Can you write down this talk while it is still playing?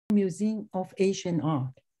Museum of Asian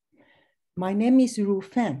Art. My name is Ru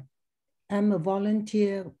Fan. I'm a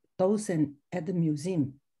volunteer docent at the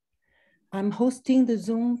museum. I'm hosting the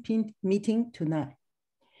Zoom meeting tonight.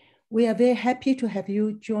 We are very happy to have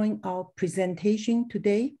you join our presentation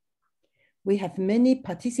today. We have many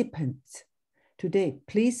participants today.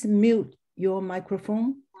 Please mute your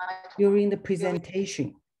microphone during the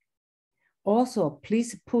presentation. Also,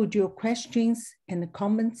 please put your questions and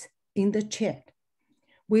comments in the chat.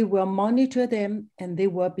 We will monitor them and they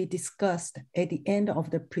will be discussed at the end of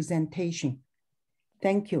the presentation.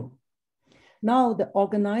 Thank you. Now, the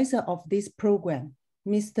organizer of this program,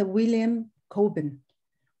 Mr. William Coben,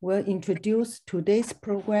 will introduce today's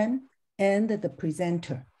program and the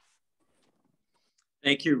presenter.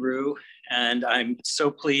 Thank you, Ru. And I'm so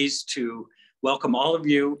pleased to welcome all of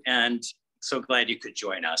you and so glad you could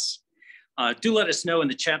join us. Do let us know in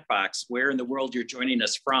the chat box where in the world you're joining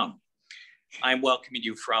us from. I'm welcoming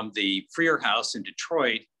you from the Freer House in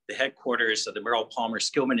Detroit, the headquarters of the Merrill Palmer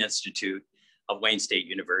Skillman Institute of Wayne State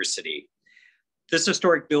University. This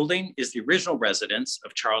historic building is the original residence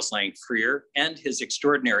of Charles Lang Freer and his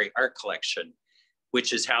extraordinary art collection,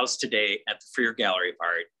 which is housed today at the Freer Gallery of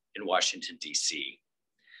Art in Washington, D.C.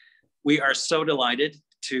 We are so delighted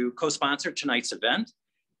to co-sponsor tonight's event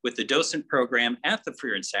with the docent program at the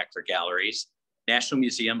Freer and Sackler Galleries, National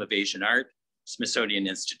Museum of Asian Art, Smithsonian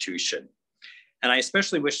Institution. And I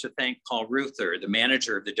especially wish to thank Paul Ruther, the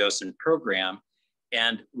manager of the docent program,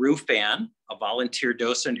 and Ru Fan, a volunteer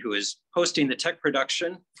docent who is hosting the tech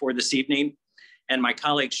production for this evening, and my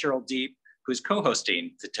colleague Cheryl Deep, who's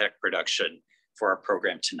co-hosting the tech production for our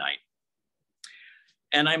program tonight.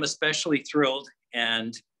 And I'm especially thrilled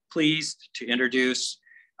and pleased to introduce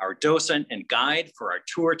our docent and guide for our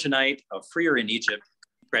tour tonight of Freer in Egypt,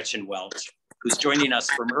 Gretchen Welch, who's joining us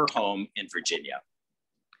from her home in Virginia.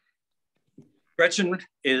 Gretchen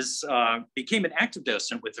became an active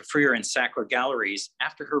docent with the Freer and Sackler Galleries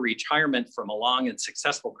after her retirement from a long and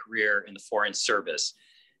successful career in the Foreign Service,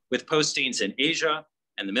 with postings in Asia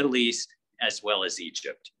and the Middle East, as well as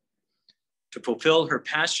Egypt. To fulfill her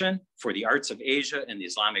passion for the arts of Asia and the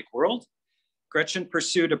Islamic world, Gretchen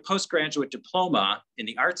pursued a postgraduate diploma in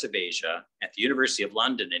the arts of Asia at the University of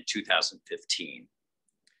London in 2015.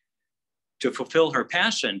 To fulfill her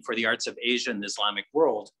passion for the arts of Asia and the Islamic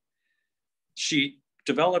world, she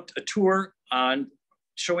developed a tour on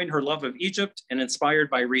showing her love of Egypt and inspired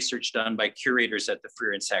by research done by curators at the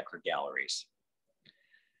Freer and Sackler Galleries.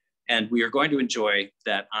 And we are going to enjoy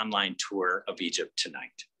that online tour of Egypt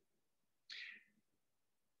tonight.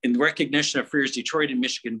 In recognition of Freer's Detroit and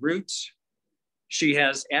Michigan roots, she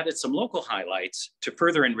has added some local highlights to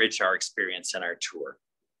further enrich our experience and our tour.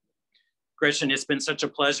 Gretchen, it's been such a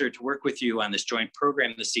pleasure to work with you on this joint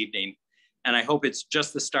program this evening, and I hope it's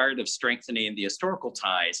just the start of strengthening the historical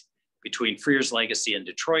ties between Freer's legacy in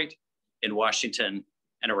Detroit, in Washington,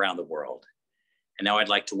 and around the world. And now I'd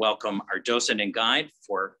like to welcome our docent and guide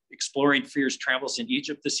for exploring Freer's travels in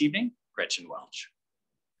Egypt this evening, Gretchen Welch.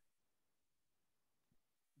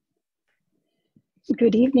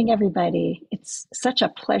 Good evening, everybody. It's such a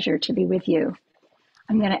pleasure to be with you.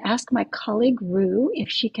 I'm going to ask my colleague Ru if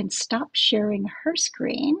she can stop sharing her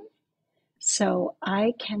screen so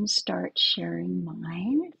I can start sharing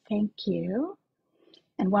mine. Thank you.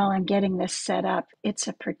 And while I'm getting this set up, it's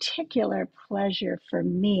a particular pleasure for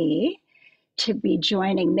me to be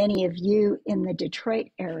joining many of you in the Detroit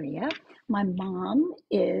area. My mom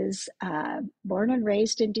is born and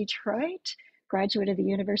raised in Detroit, graduate of the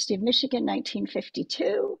University of Michigan,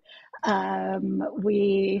 1952.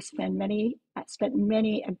 We spent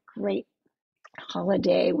many a great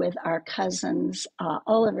holiday with our cousins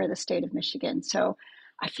all over the state of Michigan. So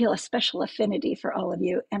I feel a special affinity for all of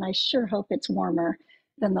you, and I sure hope it's warmer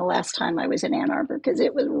than the last time I was in Ann Arbor because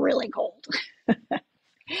it was really cold.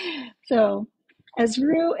 So as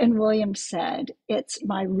Ru and William said, it's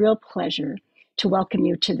my real pleasure to welcome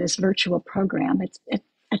you to this virtual program. It's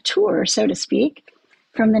a tour, so to speak,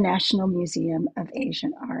 from the National Museum of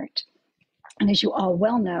Asian Art. And as you all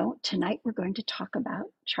well know, tonight we're going to talk about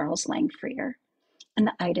Charles Lang Freer and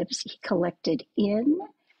the items he collected in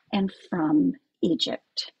and from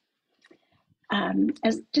Egypt.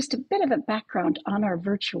 As just a bit of a background on our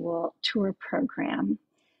virtual tour program,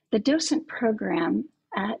 the docent program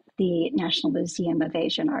at the National Museum of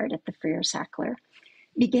Asian Art at the Freer Sackler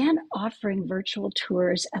began offering virtual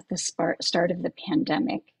tours at the start of the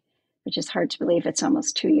pandemic, which is hard to believe it's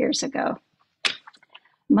almost 2 years ago.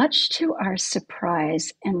 Much to our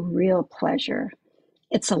surprise and real pleasure,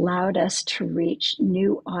 it's allowed us to reach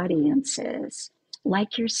new audiences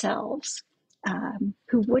like yourselves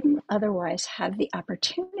who wouldn't otherwise have the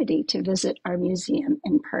opportunity to visit our museum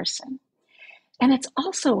in person. And it's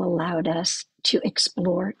also allowed us to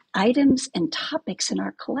explore items and topics in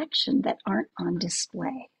our collection that aren't on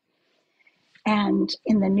display. And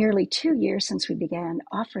in the nearly 2 years since we began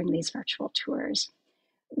offering these virtual tours,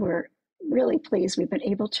 we're really pleased we've been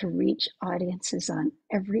able to reach audiences on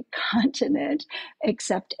every continent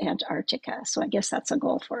except Antarctica. So I guess that's a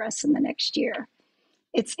goal for us in the next year.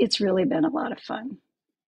 It's really been a lot of fun.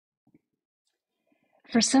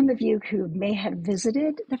 For some of you who may have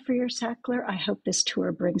visited the Freer-Sackler, I hope this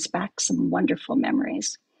tour brings back some wonderful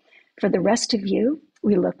memories. For the rest of you,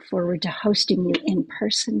 we look forward to hosting you in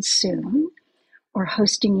person soon or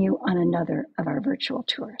hosting you on another of our virtual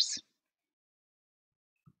tours.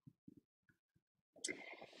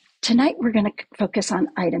 Tonight, we're going to focus on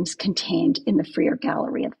items contained in the Freer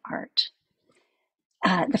Gallery of Art.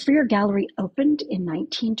 The Freer Gallery opened in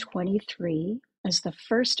 1923 as the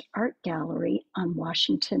first art gallery on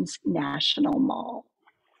Washington's National Mall.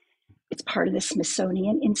 It's part of the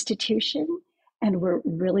Smithsonian Institution, and we're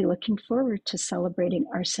really looking forward to celebrating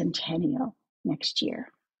our centennial next year.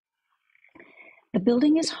 The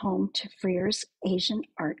building is home to Freer's Asian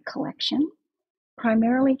art collection,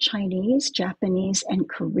 primarily Chinese, Japanese, and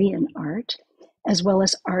Korean art, as well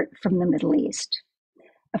as art from the Middle East.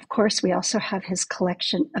 Of course, we also have his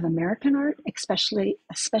collection of American art, especially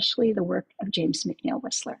the work of James McNeill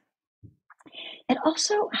Whistler. It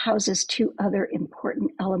also houses two other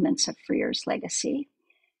important elements of Freer's legacy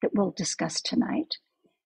that we'll discuss tonight: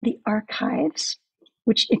 the archives,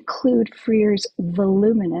 which include Freer's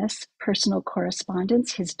voluminous personal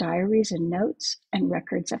correspondence, his diaries and notes, and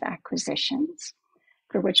records of acquisitions,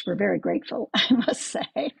 for which we're very grateful, I must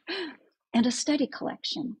say, and a study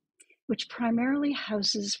collection, which primarily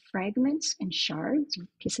houses fragments and shards,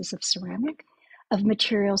 pieces of ceramic, of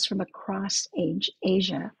materials from across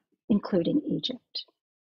Asia, including Egypt.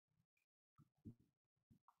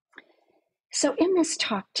 So in this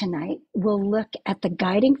talk tonight, we'll look at the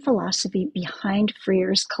guiding philosophy behind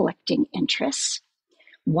Freer's collecting interests,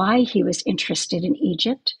 why he was interested in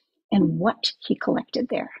Egypt, and what he collected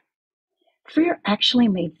there. Freer actually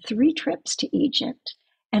made 3 trips to Egypt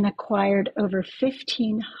and acquired over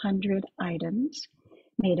 1,500 items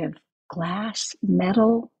made of glass,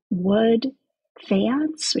 metal, wood,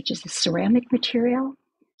 faience, which is a ceramic material,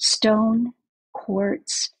 stone,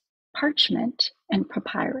 quartz, parchment, and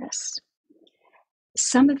papyrus.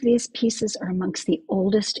 Some of these pieces are amongst the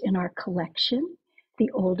oldest in our collection. The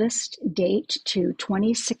oldest date to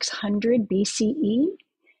 2600 BCE.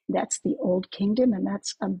 That's the Old Kingdom, and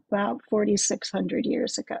that's about 4,600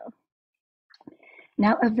 years ago.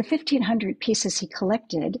 Now, of the 1,500 pieces he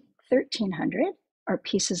collected, 1,300 are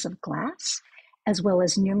pieces of glass, as well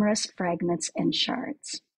as numerous fragments and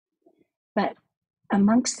shards. But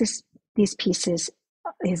amongst these pieces,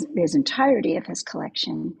 his entirety of his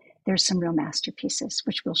collection, there's some real masterpieces,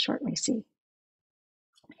 which we'll shortly see.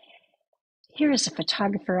 Here's a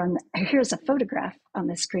photograph on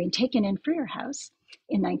the screen taken in Freer House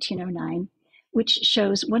in 1909, which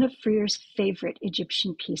shows one of Freer's favorite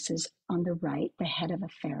Egyptian pieces on the right, the head of a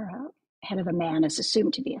pharaoh, head of a man is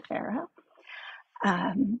assumed to be a pharaoh,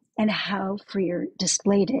 and how Freer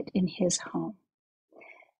displayed it in his home.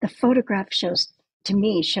 The photograph shows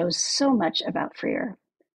so much about Freer: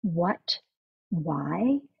 what,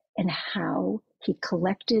 why, and how he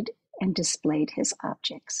collected and displayed his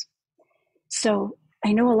objects. So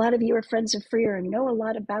I know a lot of you are friends of Freer and know a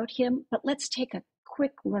lot about him, but let's take a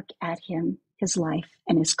quick look at him, his life,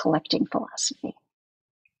 and his collecting philosophy.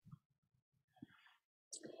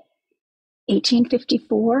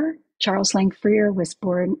 1854, Charles Lang Freer was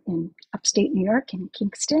born in upstate New York in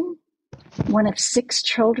Kingston. One of 6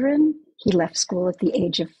 children, he left school at the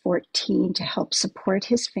age of 14 to help support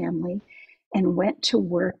his family and went to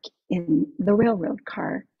work in a railroad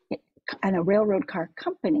car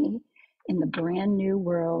company in the brand new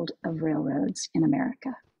world of railroads in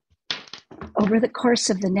America. Over the course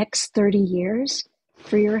of the next 30 years,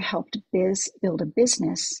 Freer helped build a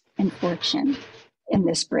business and fortune in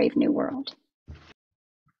this brave new world.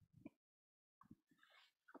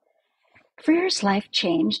 Freer's life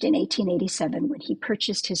changed in 1887 when he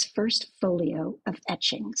purchased his first folio of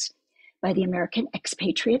etchings by the American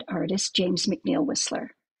expatriate artist James McNeill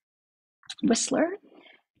Whistler. Whistler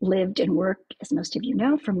lived and worked, as most of you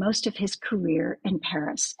know, for most of his career in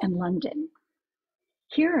Paris and London.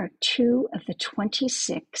 Here are 2 of the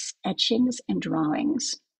 26 etchings and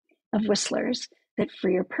drawings of Whistler's that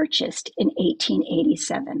Freer purchased in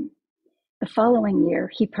 1887. The following year,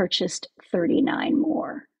 he purchased 39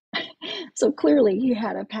 more. So clearly he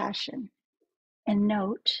had a passion. And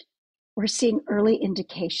note, we're seeing early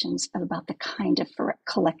indications about the kind of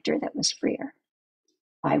collector that was Freer.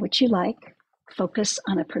 Buy what you like, focus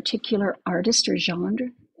on a particular artist or genre,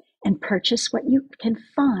 and purchase what you can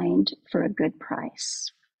find for a good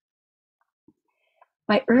price.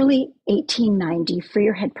 By early 1890,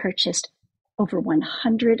 Freer had purchased over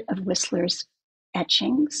 100 of Whistler's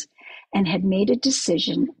etchings and had made a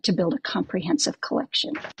decision to build a comprehensive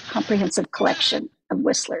collection of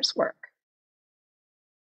Whistler's work.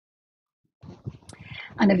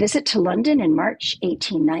 On a visit to London in March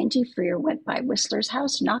 1890, Freer went by Whistler's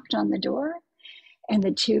house, knocked on the door, and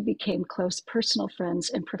the two became close personal friends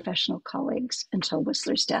and professional colleagues until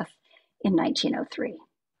Whistler's death in 1903.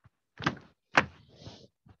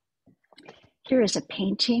 Here is a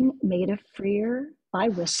painting made of Freer by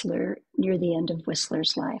Whistler near the end of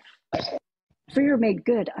Whistler's life. Freer made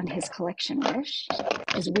good on his collection wish.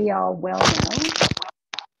 As we all well know,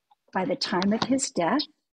 by the time of his death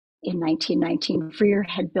in 1919, Freer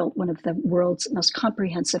had built one of the world's most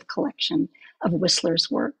comprehensive collection of Whistler's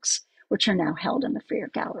works, which are now held in the Freer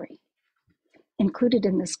Gallery. Included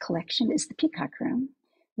in this collection is the Peacock Room,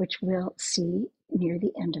 which we'll see near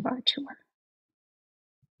the end of our tour.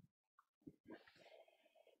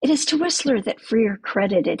 It is to Whistler that Freer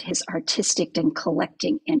credited his artistic and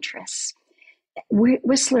collecting interests.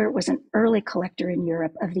 Whistler was an early collector in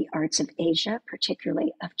Europe of the arts of Asia,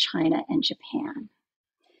 particularly of China and Japan.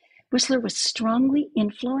 Whistler was strongly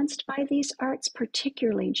influenced by these arts,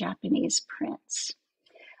 particularly Japanese prints.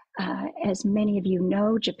 As many of you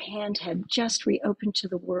know, Japan had just reopened to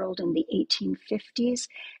the world in the 1850s,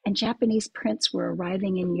 and Japanese prints were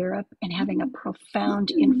arriving in Europe and having a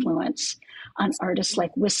profound influence on artists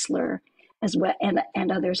like Whistler as well,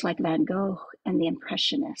 and others like Van Gogh and the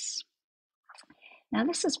Impressionists. Now,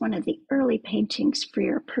 this is one of the early paintings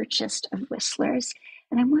Freer purchased of Whistler's,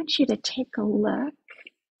 and I want you to take a look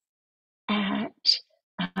at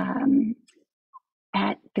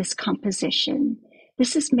this composition.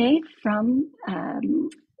 This is made from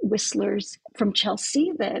Whistler's, from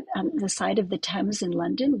Chelsea, the side of the Thames in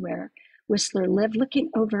London, where Whistler lived, looking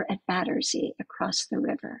over at Battersea across the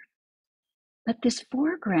river. But this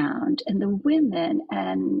foreground and the women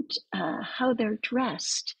and how they're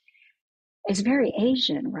dressed is very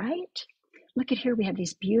Asian, right? Look at here, we have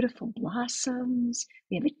these beautiful blossoms.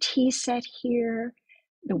 We have a tea set here.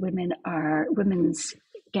 The women's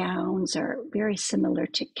gowns are very similar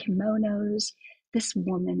to kimonos. This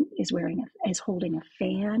woman is holding a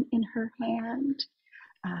fan in her hand.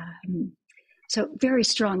 So very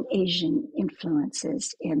strong Asian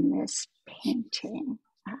influences in this painting.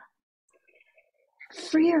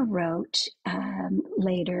 Freer wrote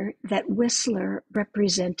later that Whistler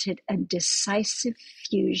represented a decisive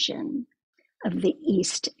fusion of the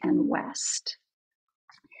East and West.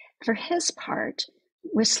 For his part,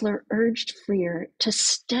 Whistler urged Freer to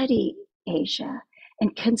study Asia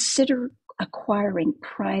and consider acquiring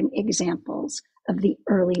prime examples of the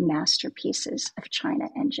early masterpieces of China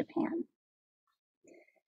and Japan.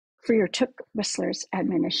 Freer took Whistler's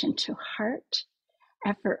admonition to heart.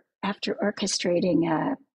 After orchestrating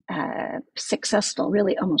a successful,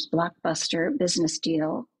 really almost blockbuster business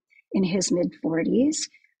deal in his mid-40s,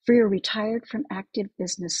 Freer retired from active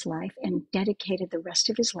business life and dedicated the rest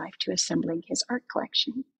of his life to assembling his art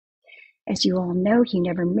collection. As you all know, he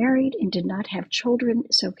never married and did not have children,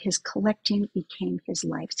 so his collecting became his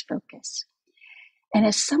life's focus. And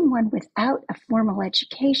as someone without a formal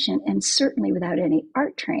education and certainly without any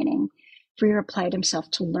art training, Freer applied himself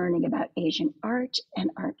to learning about Asian art and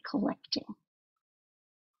art collecting.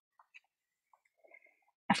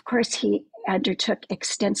 Of course, he undertook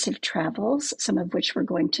extensive travels, some of which we're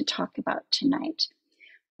going to talk about tonight.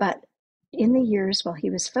 But in the years while he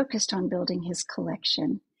was focused on building his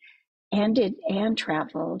collection and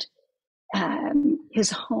traveled,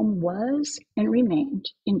 his home was and remained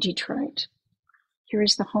in Detroit. Here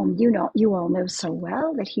is the home you all know so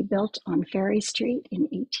well that he built on Ferry Street in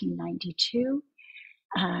 1892,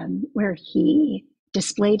 where he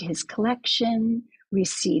displayed his collection,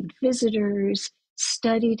 received visitors,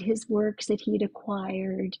 studied his works that he'd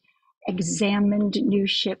acquired, examined new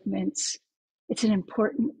shipments. It's an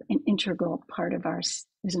important and integral part of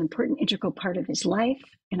his life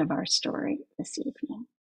and of our story this evening.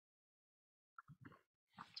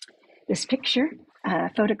 This picture,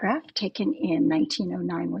 photograph taken in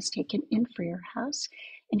 1909, was taken in Freer House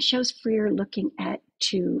and shows Freer looking at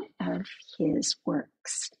two of his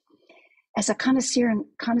works. As a connoisseur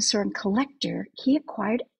and collector, he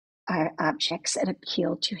acquired objects that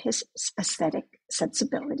appealed to his aesthetic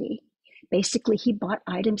sensibility. Basically, he bought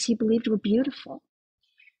items he believed were beautiful.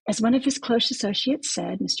 As one of his close associates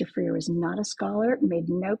said, Mr. Freer was not a scholar, made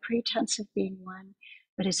no pretense of being one,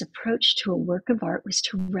 but his approach to a work of art was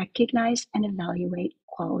to recognize and evaluate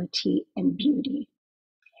quality and beauty.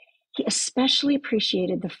 He especially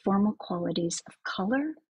appreciated the formal qualities of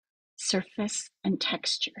color, surface, and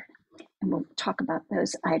texture. And we'll talk about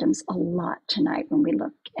those items a lot tonight when we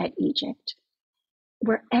look at Egypt.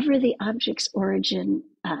 Wherever the object's origin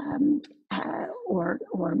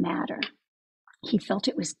or matter, he felt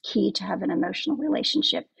it was key to have an emotional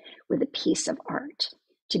relationship with a piece of art,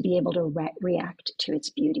 to be able to react to its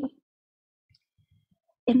beauty.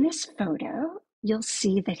 In this photo, you'll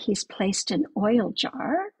see that he's placed an oil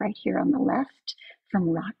jar right here on the left from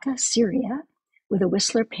Raqqa, Syria, with a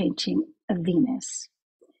Whistler painting of Venus.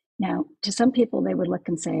 Now, to some people, they would look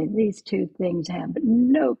and say, these two things have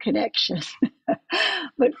no connection.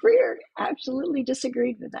 But Freer absolutely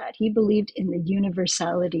disagreed with that. He believed in the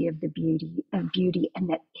universality of the beauty, and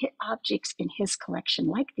that objects in his collection,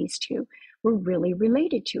 like these two, were really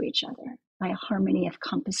related to each other by a harmony of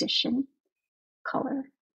composition, color,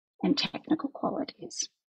 and technical qualities.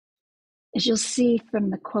 As you'll see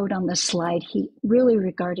from the quote on the slide, he really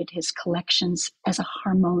regarded his collections as a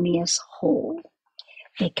harmonious whole.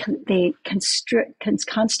 They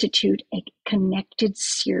constitute a connected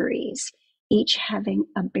series, each having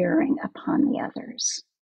a bearing upon the others.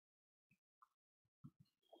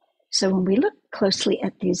 So when we look closely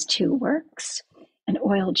at these two works, an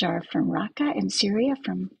oil jar from Raqqa in Syria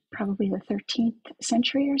from probably the 13th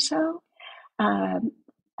century or so,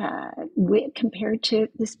 compared to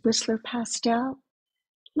this Whistler pastel,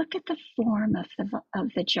 look at the form of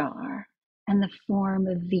the jar and the form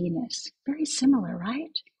of Venus. Very similar,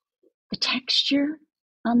 right? The texture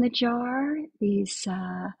on the jar, these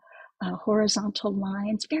horizontal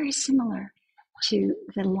lines, very similar to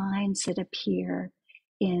the lines that appear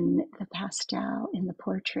in the pastel, in the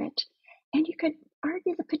portrait. And you could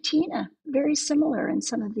argue the patina, very similar in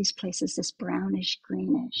some of these places, this brownish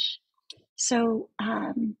greenish. So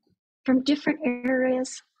from different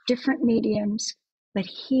areas, different mediums, but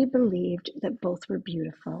he believed that both were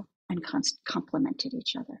beautiful and complemented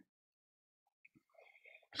each other.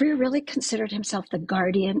 Freer really considered himself the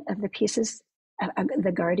guardian of the pieces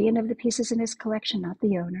in his collection, not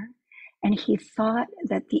the owner. And he thought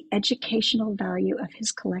that the educational value of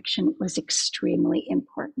his collection was extremely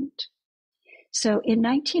important. So in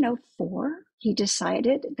 1904, he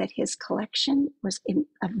decided that his collection was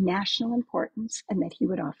of national importance and that he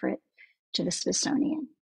would offer it to the Smithsonian.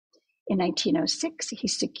 In 1906, he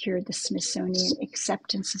secured the Smithsonian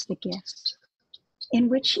acceptance of the gift, in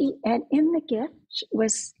the gift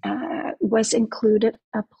was included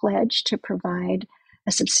a pledge to provide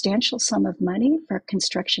a substantial sum of money for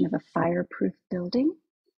construction of a fireproof building,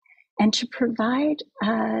 and to provide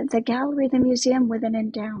the gallery, the museum, with an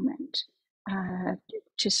endowment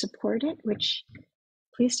to support it, which,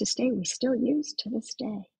 pleased to say, we still use to this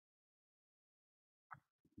day.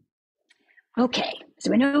 Okay,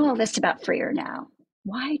 so we know all this about Freer now.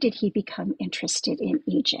 Why did he become interested in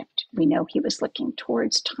Egypt? We know he was looking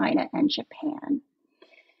towards China and Japan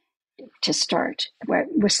to start, where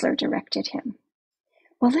Whistler directed him.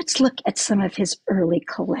 Well, let's look at some of his early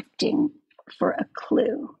collecting for a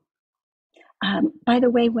clue. By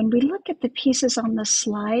the way, when we look at the pieces on the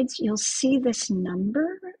slides, you'll see this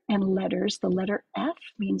number and letters. The letter F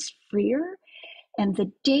means Freer, and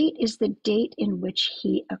the date is the date in which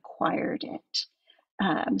he acquired it.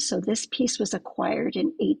 So this piece was acquired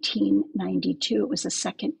in 1892. It was the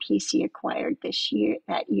second piece he acquired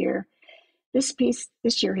that year. This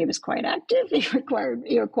year he was quite active.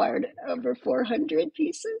 He acquired over 400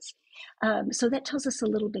 pieces. So that tells us a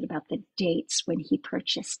little bit about the dates when he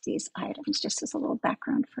purchased these items, just as a little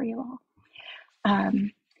background for you all.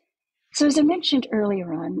 So as I mentioned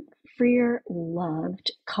earlier on, Freer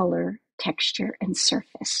loved color, texture, and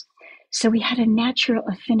surface. So he had a natural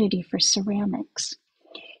affinity for ceramics.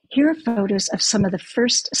 Here are photos of some of the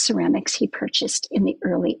first ceramics he purchased in the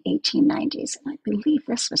early 1890s. And I believe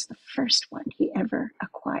this was the first one he ever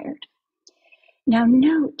acquired. Now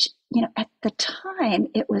note, at the time,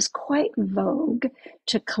 it was quite vogue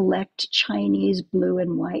to collect Chinese blue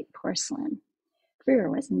and white porcelain. Freer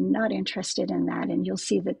was not interested in that, and you'll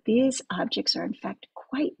see that these objects are in fact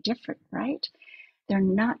quite different, right? They're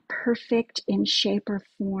not perfect in shape or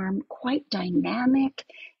form, quite dynamic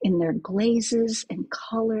in their glazes and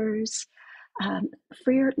colors.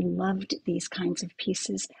 Freer loved these kinds of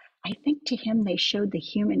pieces. I think to him they showed the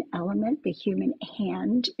human element, the human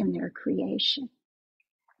hand in their creation.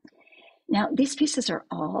 Now, these pieces are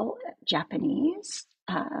all Japanese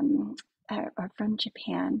are from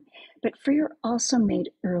Japan, but Freer also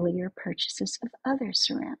made earlier purchases of other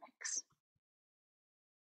ceramics.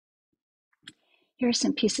 Here are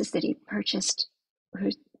some pieces that he purchased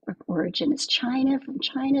whose origin is China. From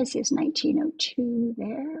China, see his 1902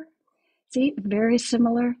 there. See, very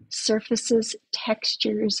similar surfaces,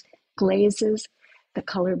 textures, glazes. The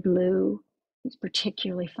color blue he's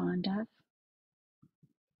particularly fond of.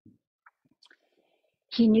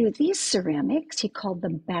 He knew these ceramics, he called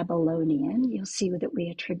them Babylonian. You'll see that we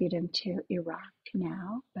attribute them to Iraq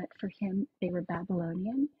now, but for him, they were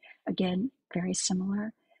Babylonian. Again, very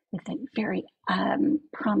similar with a very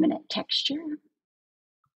prominent texture.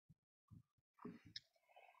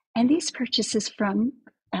 And these purchases from,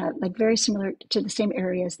 like very similar to the same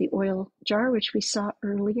area as the oil jar, which we saw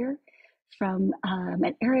earlier, from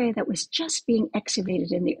an area that was just being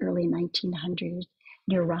excavated in the early 1900s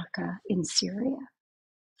near Raqqa in Syria.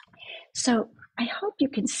 So I hope you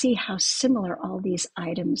can see how similar all these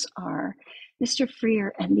items are. Mr.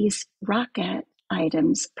 Freer and these Raqqa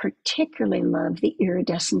items particularly love the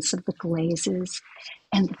iridescence of the glazes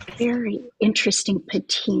and the very interesting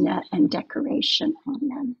patina and decoration on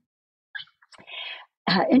them.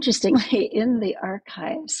 Interestingly, in the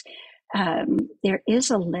archives, there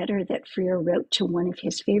is a letter that Freer wrote to one of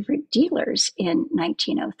his favorite dealers in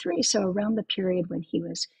 1903, so around the period when he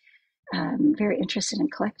was very interested in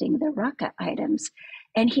collecting the Raqqa items.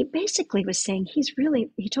 And he basically was saying he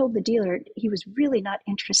told the dealer he was really not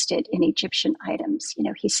interested in Egyptian items. You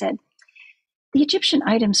know, he said, the Egyptian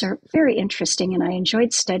items are very interesting and I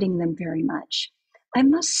enjoyed studying them very much. I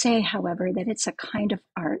must say, however, that it's a kind of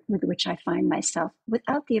art with which I find myself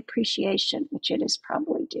without the appreciation which it is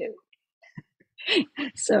probably due.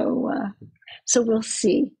 So we'll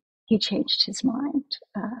see. He changed his mind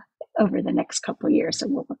over the next couple of years,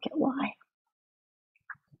 and we'll look at why.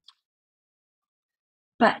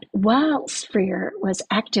 But while Freer was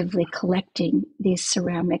actively collecting these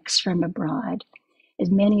ceramics from abroad, as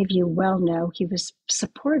many of you well know, he was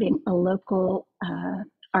supporting a local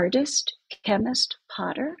artist, chemist,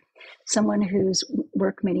 potter, someone whose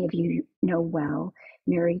work many of you know well,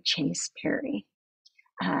 Mary Chase Perry,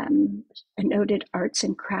 a noted arts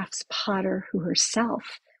and crafts potter who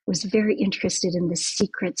herself was very interested in the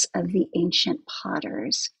secrets of the ancient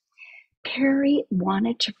potters. Perry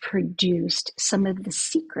wanted to produce some of the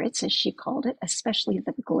secrets, as she called it, especially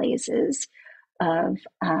the glazes of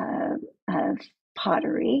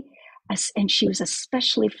pottery, and she was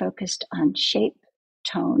especially focused on shape,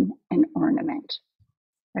 tone, and ornament.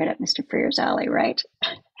 Right up Mr. Freer's alley, right?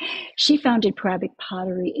 She founded Pewabic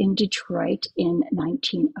Pottery in Detroit in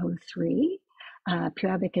 1903.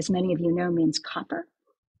 Pewabic, as many of you know, means copper.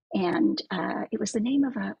 And it was the name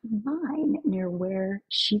of a mine near where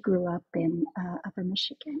she grew up in Upper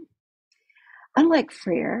Michigan. Unlike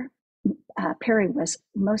Freer, Perry was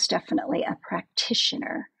most definitely a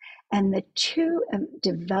practitioner. And the two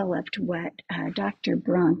developed what Dr.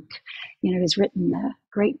 Brunk, who's written a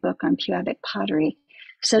great book on Pewabic pottery,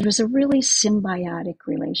 said was a really symbiotic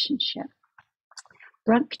relationship.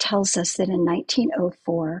 Brunk tells us that in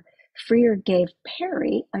 1904, Freer gave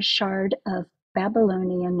Perry a shard of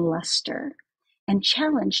Babylonian luster and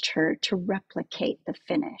challenged her to replicate the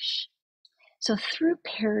finish. So through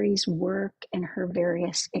Perry's work and her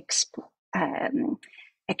various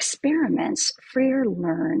experiments, Freer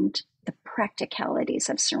learned the practicalities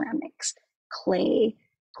of ceramics, clay,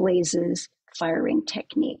 glazes, firing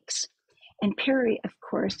techniques. And Perry, of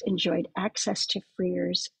course, enjoyed access to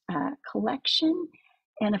Freer's collection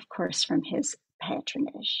and, of course, from his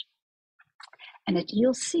patronage. And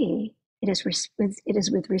you'll see, it is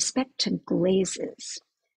with respect to glazes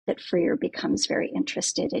that Freer becomes very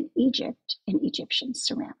interested in Egypt and Egyptian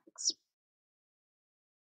ceramics.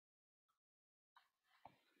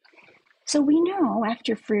 So we know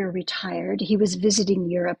after Freer retired, he was visiting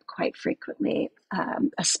Europe quite frequently,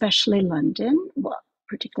 especially London,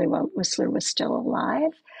 particularly while Whistler was still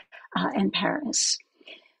alive, and Paris.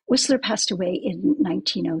 Whistler passed away in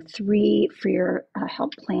 1903. Freer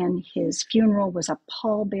helped plan his funeral, was a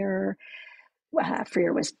pallbearer.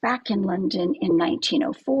 Freer was back in London in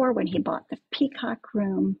 1904 when he bought the Peacock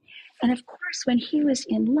Room. And of course, when he was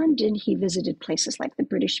in London, he visited places like the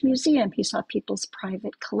British Museum. He saw people's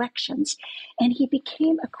private collections. And he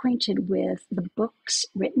became acquainted with the books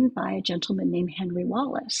written by a gentleman named Henry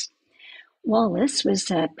Wallace. Wallace was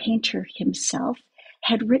a painter himself,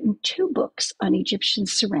 had written 2 books on Egyptian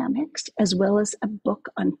ceramics, as well as a book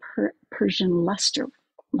on Persian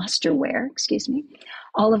lusterware,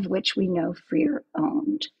 all of which we know Freer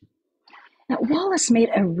owned. Now, Wallace made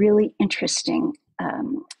a really interesting,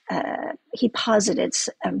 he posited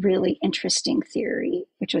a really interesting theory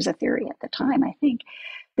which was a theory at the time, I think,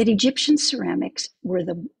 that Egyptian ceramics were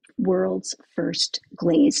the world's first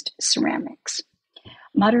glazed ceramics.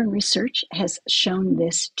 Modern research has shown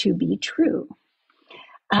this to be true.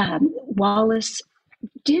 Wallace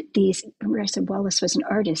did these. Remember I said Wallace was an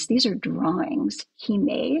artist. These are drawings he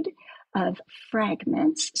made of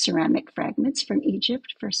fragments, ceramic fragments from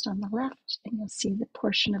Egypt, first on the left, and you'll see the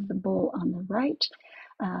portion of the bowl on the right.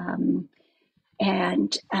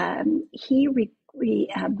 He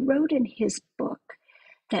wrote in his book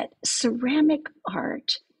that ceramic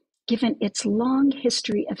art, given its long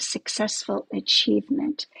history of successful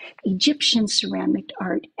achievement, Egyptian ceramic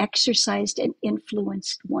art exercised and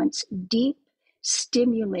influenced once deep,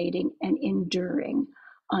 stimulating, and enduring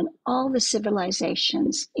on all the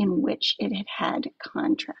civilizations in which it had had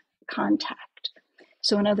contact.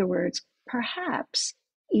 So in other words, perhaps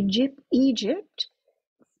Egypt,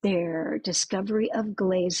 their discovery of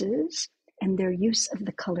glazes and their use of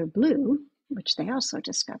the color blue, which they also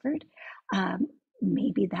discovered,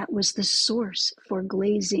 maybe that was the source for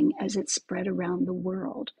glazing as it spread around the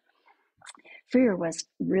world. Freer was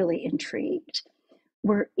really intrigued.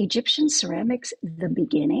 Were Egyptian ceramics the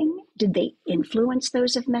beginning? Did they influence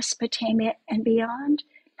those of Mesopotamia and beyond?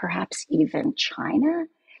 Perhaps even China?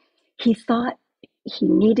 He thought he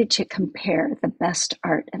needed to compare the best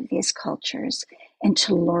art of these cultures and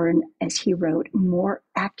to learn, as he wrote, more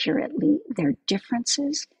accurately their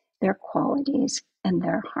differences, their qualities, and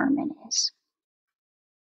their harmonies.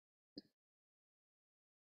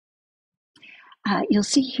 You'll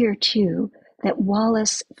see here, too, that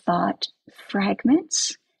Wallace thought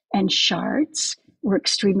fragments and shards were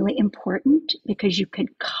extremely important because you could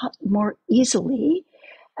more easily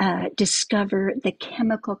discover the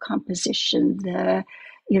chemical composition, the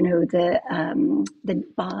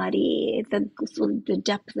body, the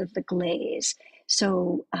depth of the glaze.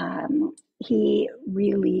 So he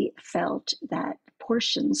really felt that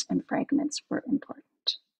portions and fragments were important.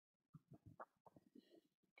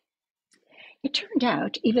 It turned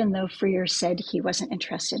out, even though Freer said he wasn't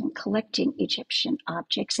interested in collecting Egyptian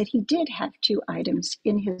objects, that he did have 2 items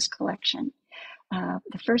in his collection.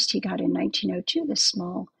 The first he got in 1902, this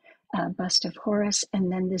small bust of Horus,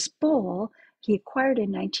 and then this bowl he acquired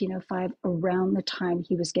in 1905 around the time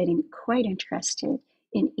he was getting quite interested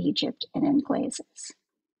in Egypt and in glazes.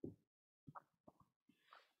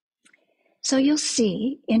 So you'll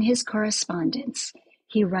see in his correspondence,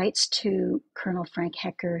 he writes to Colonel Frank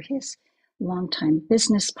Hecker, his longtime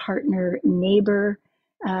business partner, neighbor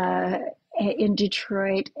in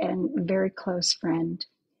Detroit, and very close friend.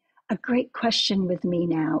 A great question with me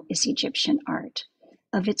now is Egyptian art.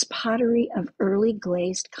 Of its pottery of early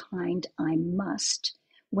glazed kind, I must,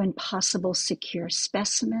 when possible, secure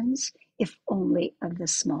specimens, if only of the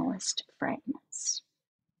smallest fragments.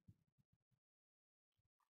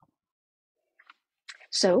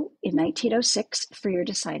 So in 1906, Freer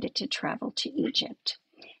decided to travel to Egypt.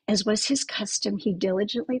 As was his custom, he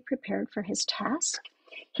diligently prepared for his task.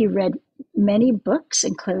 He read many books,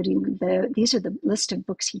 including these are the list of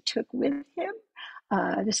books he took with him.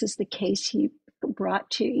 This is the case he brought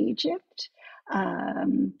to Egypt.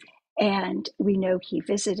 And we know he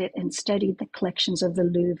visited and studied the collections of the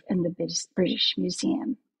Louvre and the British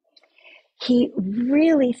Museum. He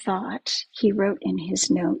really thought, he wrote in his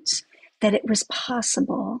notes, that it was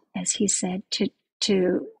possible, as he said,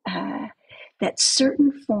 that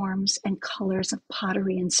certain forms and colors of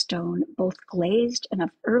pottery and stone, both glazed and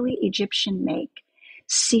of early Egyptian make,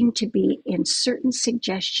 seemed to be, in certain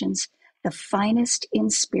suggestions, the finest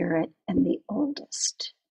in spirit and the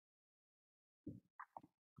oldest.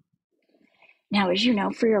 Now, as you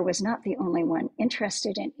know, Freer was not the only one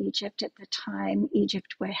interested in Egypt at the time.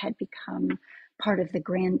 Egypt had become part of the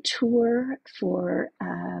Grand Tour for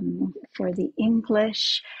the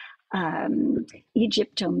English.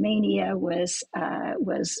 Egyptomania was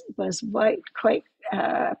quite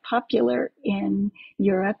popular in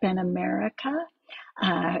Europe and America.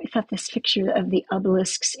 I thought this picture of the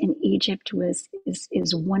obelisks in Egypt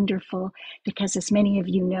is wonderful because, as many of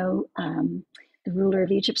you know, the ruler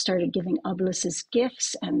of Egypt started giving obelisks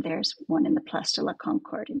gifts, and there's one in the Place de la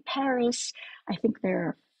Concorde in Paris. I think there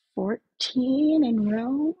are 14 in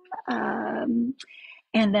Rome.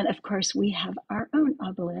 And then, of course, we have our own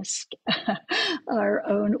obelisk, our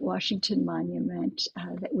own Washington Monument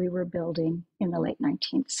that we were building in the late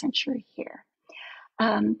 19th century here.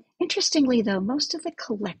 Interestingly, though, most of the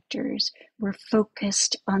collectors were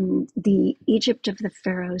focused on the Egypt of the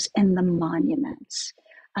pharaohs and the monuments.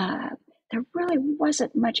 There really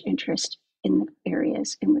wasn't much interest in the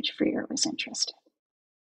areas in which Freer was interested.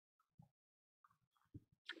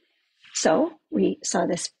 So we saw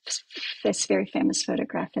this very famous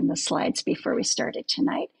photograph in the slides before we started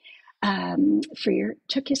tonight. Freer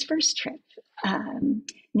took his first trip,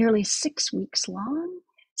 nearly 6 weeks long,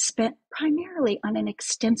 spent primarily on an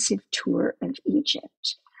extensive tour of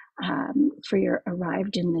Egypt. Freer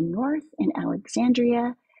arrived in the north in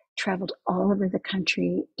Alexandria, traveled all over the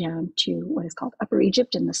country down to what is called Upper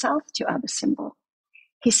Egypt in the south to Abu Simbel.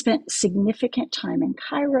 He spent significant time in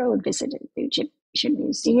Cairo, visited the Egyptian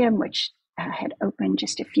Museum, which had opened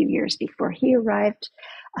just a few years before he arrived,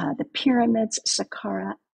 the pyramids,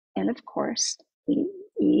 Saqqara, and of course,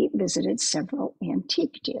 he visited several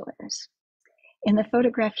antique dealers. In the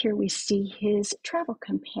photograph here, we see his travel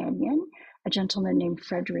companion, a gentleman named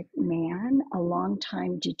Frederick Mann, a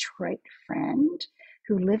longtime Detroit friend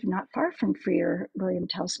who lived not far from Freer, William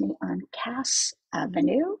tells me, on Cass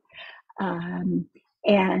Avenue, and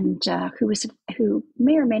who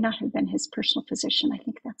may or may not have been his personal physician. I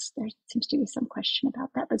think there seems to be some question about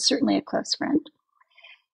that, but certainly a close friend.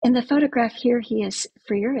 In the photograph here,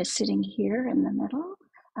 Freer is sitting here in the middle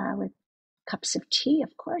with cups of tea,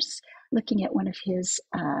 of course, looking at one of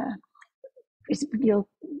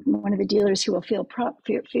one of the dealers who will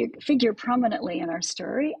figure prominently in our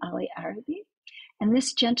story, Ali Arabi. And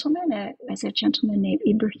this gentleman is a gentleman named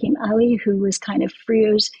Ibrahim Ali, who was kind of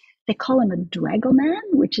Freer's, they call him a dragoman,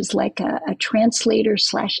 which is like a translator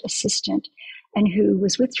 / assistant, and who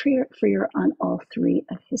was with Freer on all 3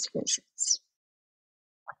 of his visits.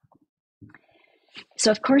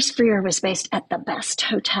 So, of course, Freer was based at the Best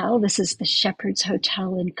Hotel. This is the Shepherd's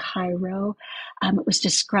Hotel in Cairo. It was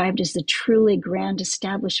described as the truly grand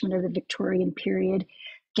establishment of the Victorian period.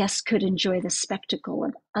 Guests could enjoy the spectacle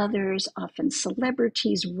of others, often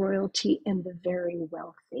celebrities, royalty, and the very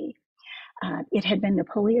wealthy. It had been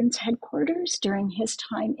Napoleon's headquarters during his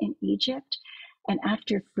time in Egypt, and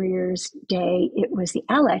after Freer's day, it was the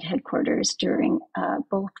Allied headquarters during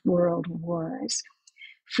both world wars.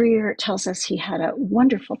 Freer tells us he had a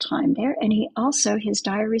wonderful time there, and his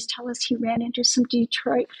diaries tell us he ran into some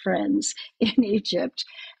Detroit friends in Egypt,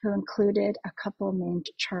 who included a couple named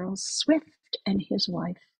Charles Swift and his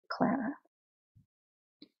wife, Clara.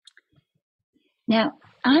 Now,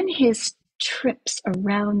 on his trips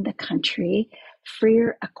around the country,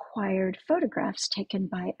 Freer acquired photographs taken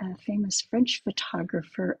by a famous French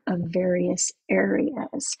photographer of various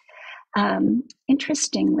areas.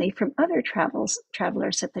 Interestingly, from other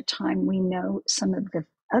travelers at the time, we know some of the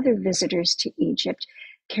other visitors to Egypt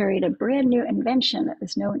carried a brand new invention that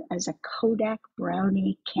was known as a Kodak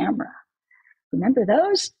Brownie camera. Remember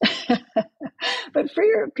those? But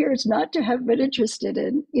Freer appears not to have been interested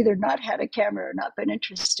in, either not had a camera or not been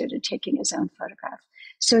interested in taking his own photographs.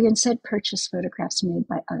 So he instead purchased photographs made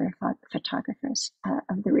by other photographers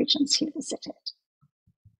of the regions he visited.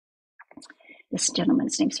 This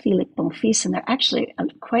gentleman's name is Philippe Bonfils, and they're actually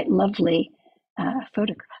quite lovely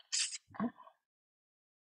photographs.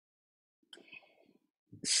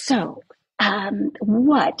 So,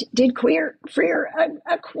 what did Freer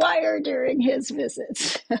acquire during his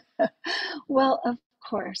visits? Well, of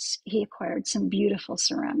course, he acquired some beautiful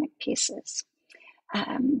ceramic pieces.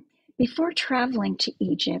 Before traveling to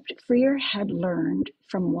Egypt, Freer had learned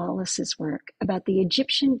from Wallace's work about the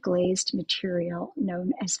Egyptian glazed material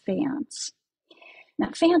known as faience. Now,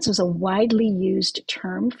 faience was a widely used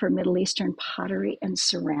term for Middle Eastern pottery and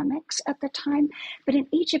ceramics at the time, but in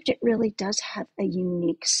Egypt it really does have a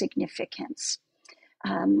unique significance.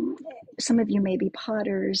 Some of you may be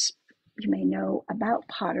potters, you may know about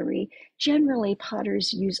pottery. Generally,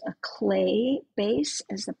 potters use a clay base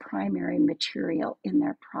as the primary material in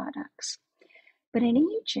their products. But in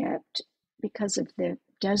Egypt, because of the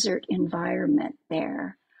desert environment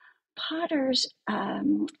there, potters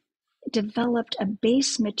developed a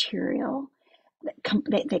base material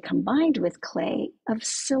that they combined with clay of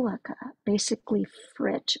silica, basically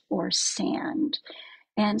frit or sand.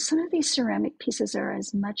 And some of these ceramic pieces are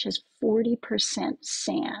as much as 40%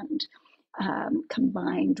 sand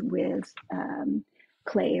combined with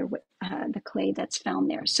clay, or the clay that's found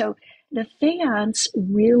there. So the faience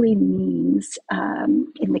really means,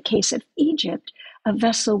 in the case of Egypt, a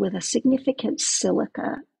vessel with a significant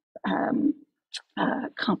silica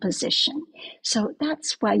composition. So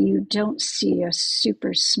that's why you don't see a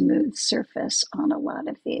super smooth surface on a lot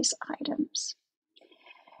of these items.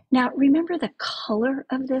 Now, remember the color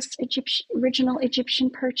of this original Egyptian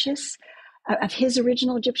purchase, of his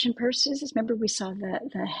original Egyptian purchases? Remember we saw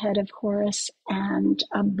the head of Horus and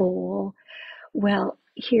a bowl. Well,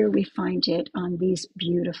 here we find it on these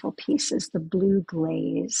beautiful pieces, the blue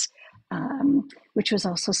glaze, which was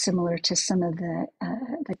also similar to some of the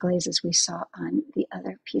glazes we saw on the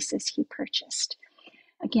other pieces he purchased.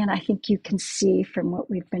 again, I think you can see from what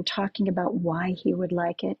we've been talking about why he would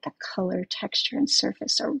like it. The color, texture, and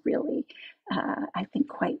surface are really, I think,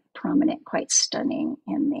 quite prominent, quite stunning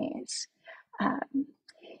in these.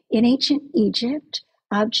 In ancient Egypt,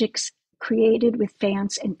 objects created with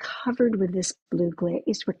faience and covered with this blue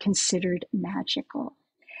glaze were considered magical.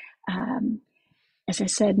 As I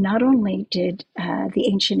said, not only did the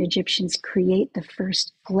ancient Egyptians create the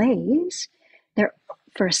first glaze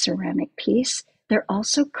for a ceramic piece, they're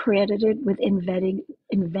also credited with inventing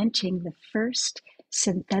the first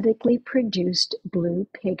synthetically produced blue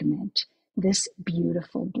pigment, this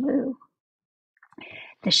beautiful blue.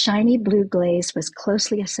 The shiny blue glaze was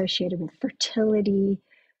closely associated with fertility,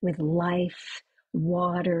 with life,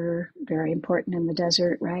 water, very important in the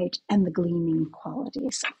desert, right? And the gleaming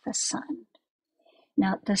qualities of the sun.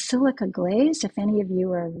 Now, the silica glaze, if any of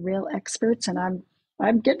you are real experts, and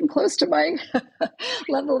I'm getting close to my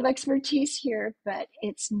level of expertise here, but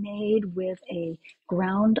it's made with a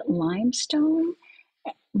ground limestone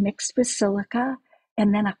mixed with silica,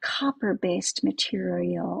 and then a copper-based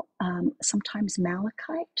material, sometimes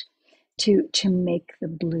malachite, to make the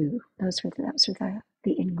blue. Those are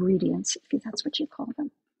the ingredients, if that's what you call them.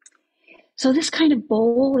 So this kind of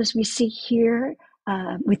bowl, as we see here,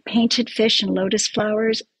 with painted fish and lotus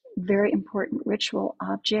flowers, very important ritual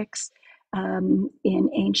objects in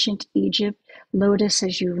ancient Egypt. Lotus,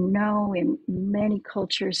 as you know, in many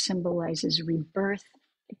cultures symbolizes rebirth.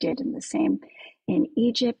 It did in the same in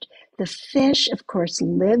Egypt. The fish, of course,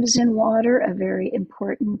 lives in water, a very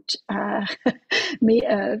important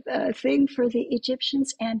thing for the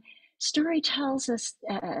Egyptians. And stories tell us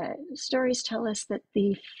that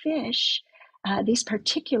the fish, these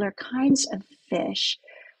particular kinds of fish,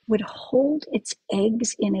 would hold its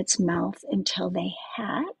eggs in its mouth until they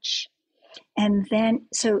hatch. And then,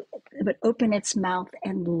 so it would open its mouth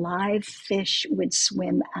and live fish would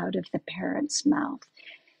swim out of the parent's mouth.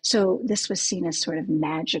 So this was seen as sort of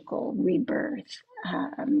magical rebirth.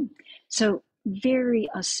 So very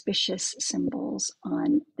auspicious symbols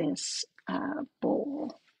on this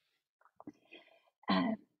bowl.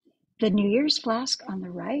 The New Year's flask on the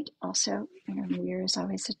right, also, New Year is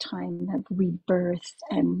always a time of rebirth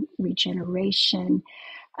and regeneration.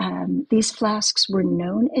 These flasks were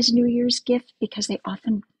known as New Year's gift because they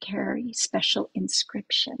often carry special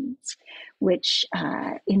inscriptions, which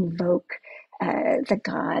invoke the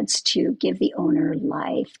gods to give the owner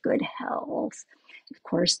life, good health. Of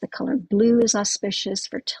course, the color blue is auspicious,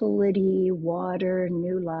 fertility, water,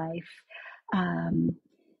 new life.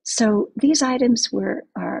 So these items were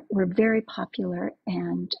very popular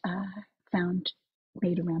and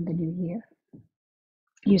made around the New Year,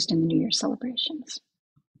 used in the New Year celebrations.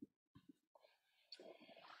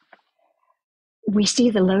 We see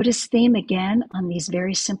the lotus theme again on these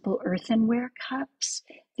very simple earthenware cups.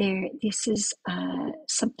 This is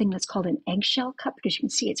something that's called an eggshell cup because you can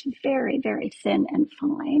see it's very, very thin and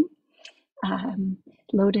fine.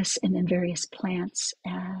 Lotus and then various plants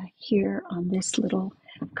here on this little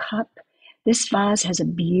cup. This vase has a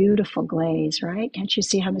beautiful glaze, right? Can't you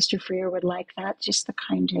see how Mr. Freer would like that? Just the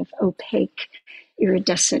kind of opaque,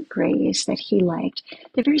 iridescent grays that he liked.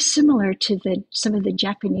 They're very similar to some of the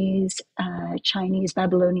Japanese, Chinese,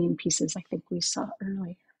 Babylonian pieces I think we saw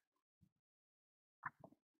earlier.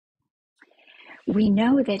 We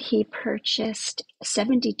know that he purchased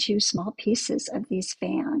 72 small pieces of these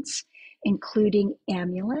fans, including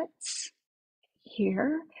amulets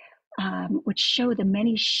here, which show the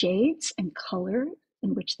many shades and color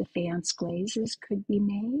in which the faience glazes could be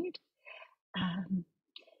made.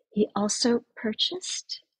 He also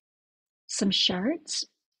purchased some shards.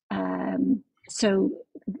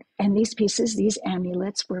 And these pieces, these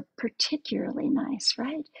amulets, were particularly nice,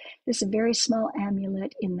 right? There's a very small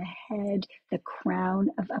amulet in the head, the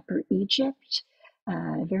crown of Upper Egypt,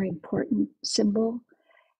 a very important symbol.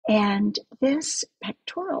 And this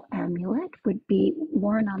pectoral amulet would be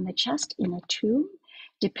worn on the chest in a tomb,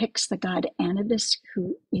 depicts the god Anubis,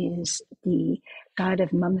 who is the god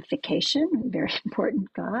of mummification, a very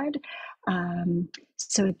important god.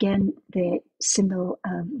 So again, the symbol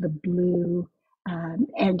of the blue,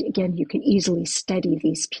 and again, you can easily study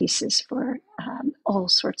these pieces for all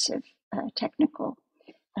sorts of technical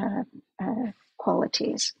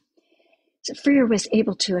qualities. So Freer was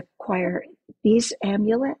able to acquire these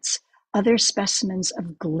amulets, other specimens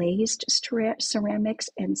of glazed ceramics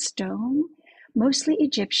and stone, mostly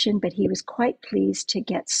Egyptian, but he was quite pleased to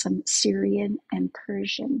get some Syrian and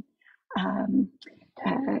Persian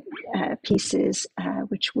pieces,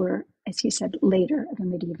 which were, as he said, later of a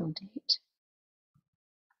medieval date.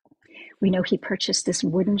 We know he purchased this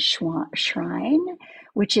wooden shrine,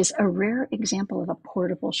 which is a rare example of a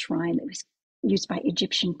portable shrine that was used by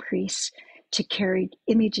Egyptian priests to carry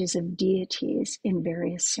images of deities in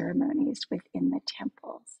various ceremonies within the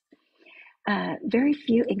temples. Very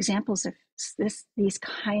few examples of these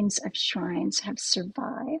kinds of shrines have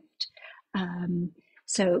survived.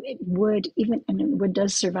 So wood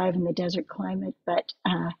does survive in the desert climate, but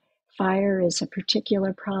fire is a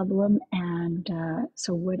particular problem, and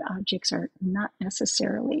so wood objects are not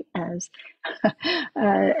necessarily as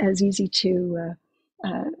as easy to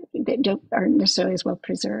aren't necessarily as well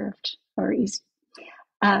preserved or easy.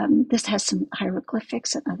 This has some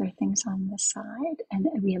hieroglyphics and other things on the side, and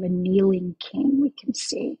we have a kneeling king we can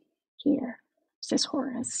see here. This is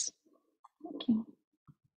Horus, the king.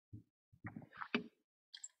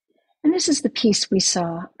 And this is the piece we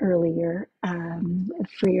saw earlier,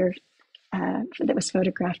 Freer, that was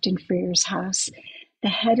photographed in Freer's house. The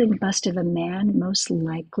head and bust of a man, most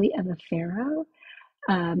likely of a pharaoh,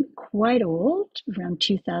 quite old, around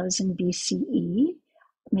 2000 BCE,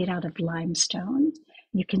 made out of limestone.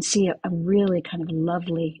 You can see a really kind of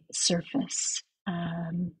lovely surface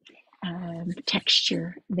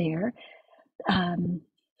texture there.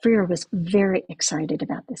 Freer was very excited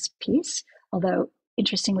about this piece, although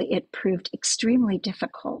interestingly, it proved extremely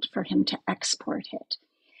difficult for him to export it.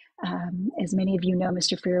 As many of you know,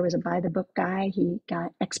 Mr. Freer was a by-the-book guy. He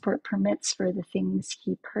got export permits for the things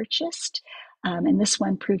he purchased, and this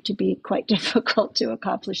one proved to be quite difficult to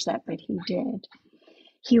accomplish that, but he did.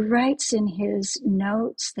 He writes in his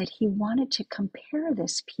notes that he wanted to compare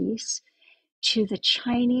this piece to the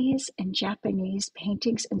Chinese and Japanese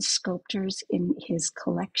paintings and sculptures in his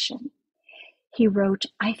collection. He wrote,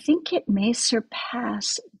 "I think it may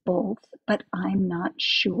surpass both, but I'm not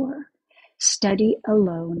sure. Study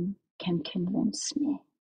alone can convince me."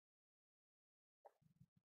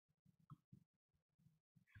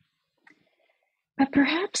 But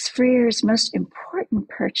perhaps Freer's most important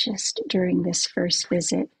purchase during this first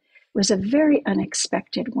visit was a very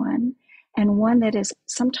unexpected one, and one that is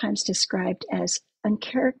sometimes described as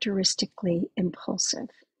uncharacteristically impulsive.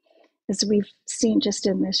 As we've seen just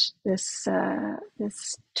in this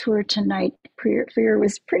tour tonight, Freer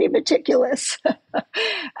was pretty meticulous.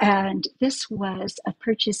 And this was a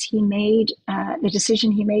purchase he made, the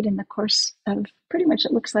decision he made in the course of pretty much,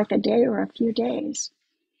 it looks like a day or a few days.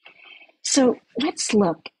 So let's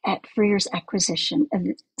look at Freer's acquisition of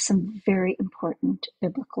some very important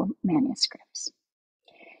biblical manuscripts.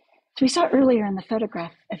 So we saw earlier in the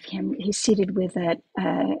photograph of him, he's seated with an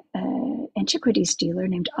antiquities dealer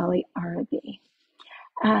named Ali Arabi.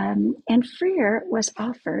 And Freer was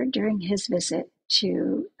offered during his visit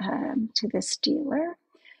to this dealer,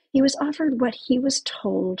 he was offered what he was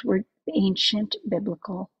told were ancient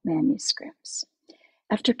biblical manuscripts.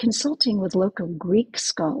 After consulting with local Greek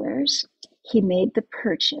scholars, he made the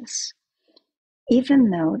purchase, even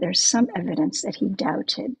though there's some evidence that he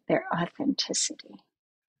doubted their authenticity.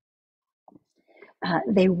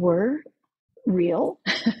 They were real,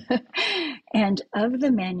 and of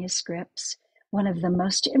the manuscripts, one of the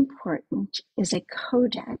most important is a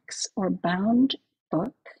codex or bound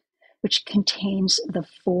book, which contains the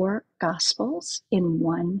 4 Gospels in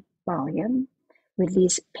one volume with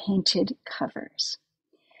these painted covers.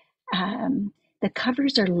 The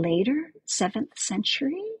covers are later, 7th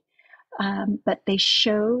century, but they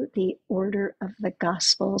show the order of the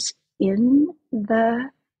Gospels in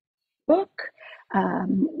the book,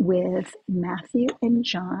 with Matthew and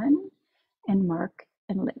John and Mark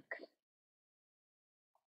and Luke.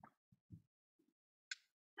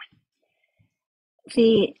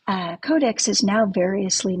 The Codex is now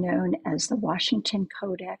variously known as the Washington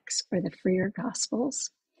Codex or the Freer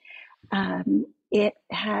Gospels. It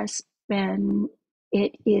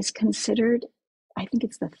is considered, I think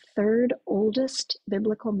it's the 3rd oldest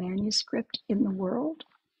biblical manuscript in the world,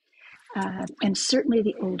 and certainly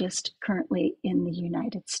the oldest currently in the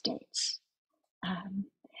United States.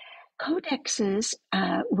 Codexes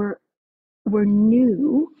were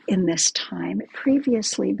new in this time.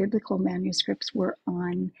 Previously, biblical manuscripts were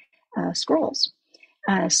on scrolls.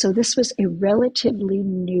 So this was a relatively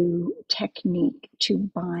new technique to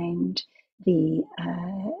bind the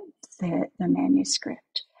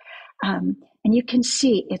manuscript. And you can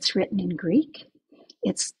see it's written in Greek.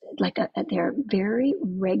 It's like they're very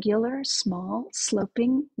regular, small,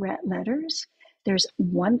 sloping letters. There's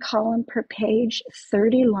 1 column per page,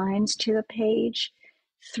 30 lines to the page,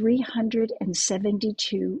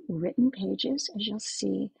 372 written pages, as you'll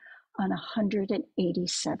see, on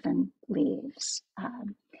 187 leaves.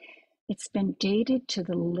 It's been dated to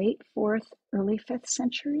the late 4th, early 5th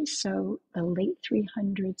century, so the late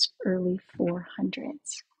 300s, early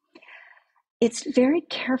 400s. Its very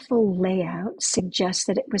careful layout suggests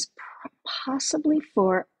that it was possibly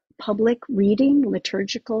for public reading,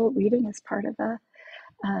 liturgical reading as part of a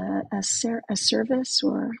service,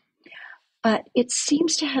 but it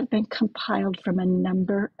seems to have been compiled from a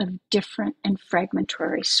number of different and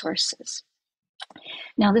fragmentary sources.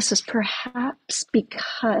 Now, this is perhaps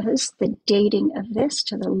because the dating of this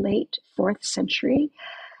to the late 4th century,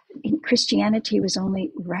 Christianity was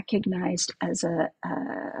only recognized as a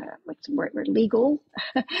legal,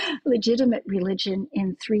 legitimate religion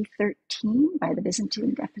in 313 by the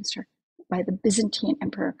Byzantine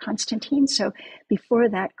Emperor Constantine. So before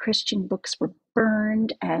that, Christian books were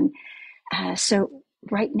burned, and so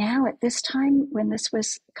right now, at this time, when this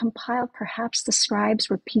was compiled, perhaps the scribes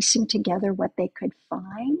were piecing together what they could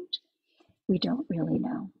find. We don't really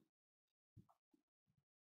know.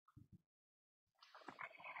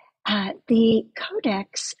 The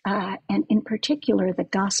Codex, and in particular the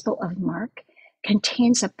Gospel of Mark,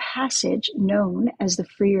 contains a passage known as the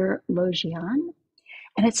Friar Logion,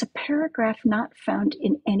 and it's a paragraph not found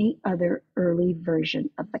in any other early version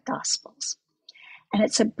of the Gospels. And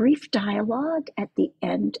it's a brief dialogue at the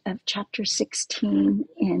end of chapter 16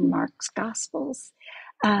 in Mark's Gospels,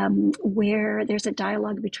 where there's a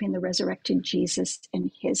dialogue between the resurrected Jesus and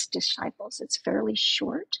his disciples. It's fairly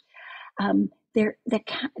short.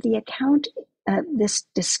 The account of this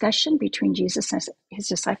discussion between Jesus and his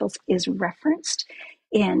disciples is referenced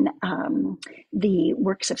in the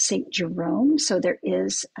works of St. Jerome. So there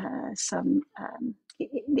is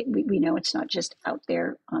we know it's not just out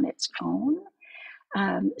there on its own.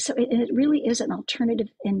 So it really is an alternative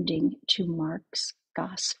ending to Mark's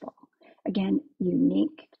Gospel. Again,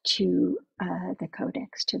 unique to the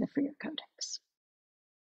Codex, to the Friar Codex.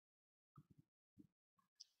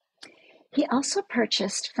 He also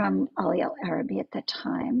purchased from Ali al-Arabi at the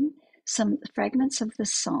time some fragments of the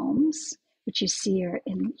Psalms, which you see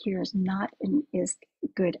here is not in as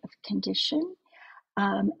good of condition,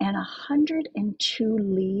 and 102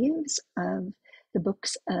 leaves of the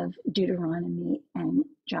books of Deuteronomy and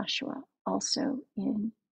Joshua, also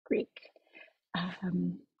in Greek.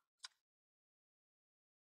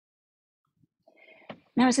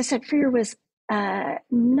 Now, as I said, Freer was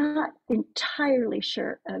not entirely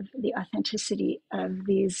sure of the authenticity of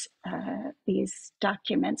these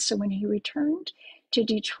documents. So when he returned to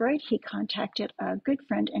Detroit, he contacted a good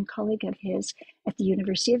friend and colleague of his at the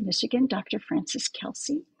University of Michigan, Dr. Francis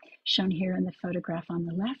Kelsey, shown here in the photograph on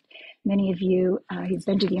the left. Many of you who've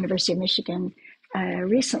been to the University of Michigan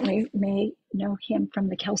recently may know him from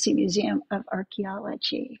the Kelsey Museum of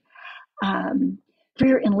Archaeology.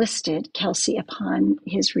 Freer enlisted Kelsey upon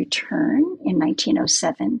his return in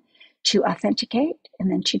 1907 to authenticate and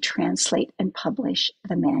then to translate and publish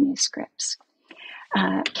the manuscripts.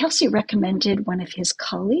 Kelsey recommended one of his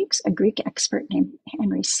colleagues, a Greek expert named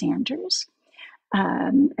Henry Sanders,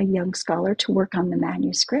 a young scholar, to work on the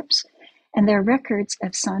manuscripts. And there are records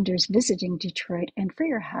of Sanders visiting Detroit and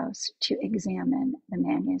Freer House to examine the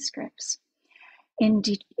manuscripts. In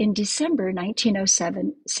December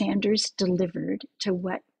 1907, Sanders delivered, to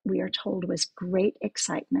what we are told was great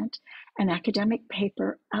excitement, an academic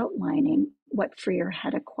paper outlining what Freer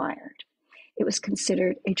had acquired. It was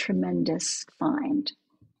considered a tremendous find.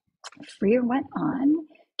 Freer went on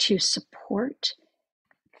to support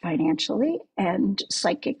financially and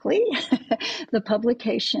psychically the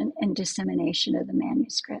publication and dissemination of the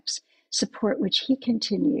manuscripts, support which he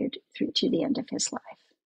continued through to the end of his life.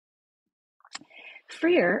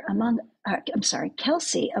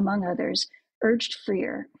 Kelsey, among others, urged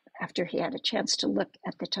Freer, after he had a chance to look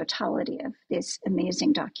at the totality of these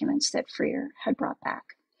amazing documents that Freer had brought back.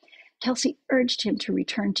 Kelsey urged him to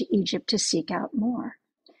return to Egypt to seek out more.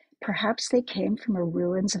 Perhaps they came from the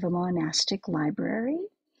ruins of a monastic library.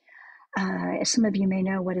 As some of you may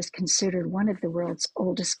know, what is considered one of the world's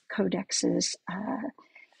oldest codexes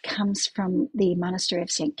comes from the monastery of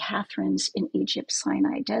St. Catherine's in Egypt's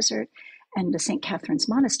Sinai Desert. And the St. Catherine's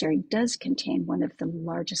Monastery does contain one of the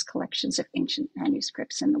largest collections of ancient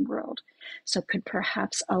manuscripts in the world. So could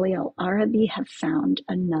perhaps Ali al-Arabi have found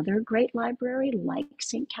another great library like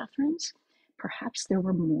St. Catherine's? Perhaps there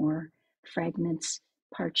were more fragments,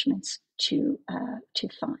 parchments to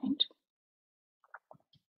find.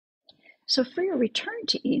 So Freer returned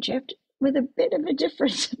to Egypt with a bit of a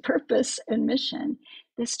different purpose and mission,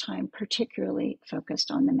 this time particularly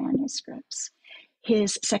focused on the manuscripts.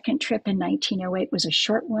 His second trip in 1908 was a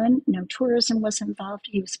short one. No tourism was involved.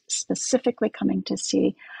 He was specifically coming to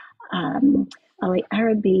see Ali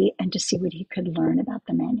Arabi and to see what he could learn about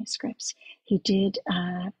the manuscripts. He did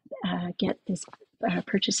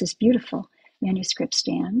purchase this beautiful manuscript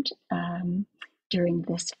stand during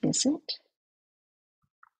this visit.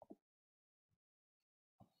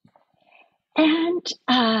 And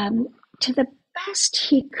to the best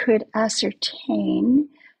he could ascertain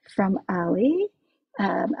from Ali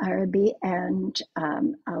Arabi and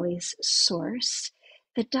Ali's source,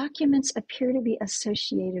 the documents appear to be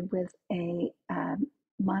associated with a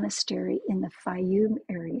monastery in the Fayum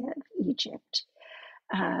area of Egypt.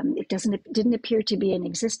 It didn't appear to be an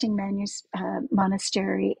existing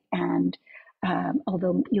monastery, and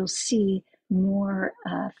although you'll see more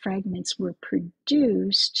fragments were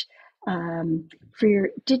produced, Freer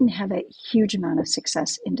didn't have a huge amount of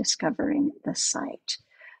success in discovering the site.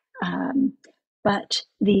 But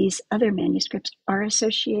these other manuscripts are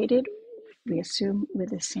associated, we assume, with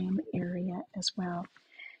the same area as well.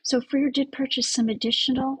 So Freer did purchase some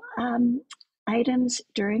additional items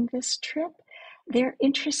during this trip. They're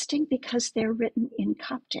interesting because they're written in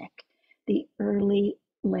Coptic, the early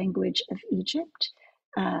language of Egypt.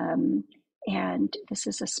 And this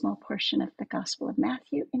is a small portion of the Gospel of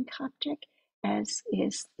Matthew in Coptic, as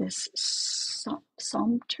is this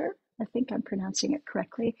Psalter. I think I'm pronouncing it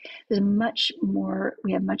correctly. We have much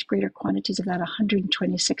greater quantities of that,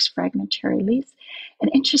 126 fragmentary leaves. And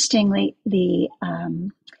interestingly, the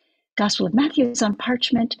Gospel of Matthew is on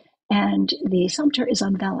parchment and the Psalter is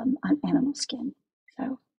on vellum, on animal skin.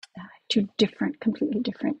 So two completely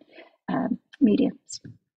different mediums.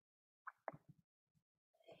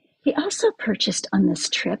 He also purchased on this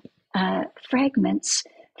trip fragments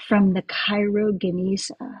from the Cairo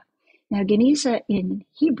Geniza. Now, Geniza in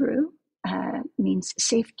Hebrew means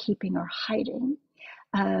safekeeping or hiding.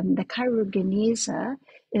 The Cairo Geniza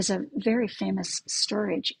is a very famous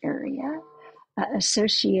storage area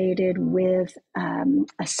associated with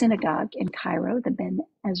a synagogue in Cairo, the Ben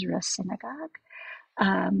Ezra Synagogue,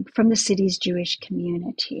 from the city's Jewish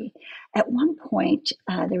community. At one point,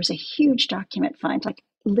 there was a huge document find, like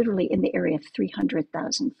literally in the area of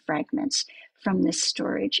 300,000 fragments from this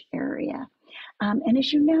storage area. And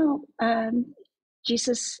as you know,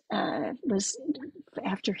 Jesus was,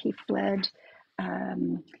 after he fled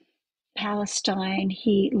Palestine,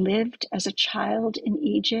 he lived as a child in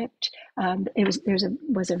Egypt. There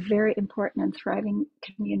was a very important and thriving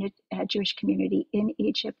Jewish community in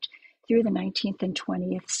Egypt through the 19th and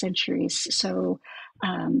 20th centuries. So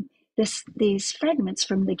these fragments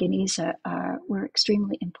from the Geniza were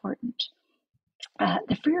extremely important.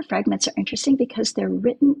 The Freer fragments are interesting because they're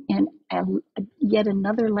written in yet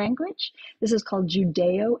another language. This is called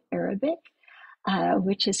Judeo-Arabic,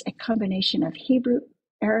 which is a combination of Hebrew,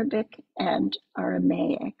 Arabic, and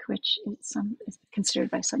Aramaic, which is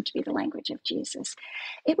considered by some to be the language of Jesus.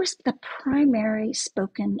 It was the primary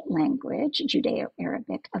spoken language,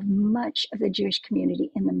 Judeo-Arabic, of much of the Jewish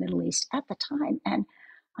community in the Middle East at the time, and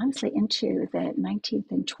honestly into the 19th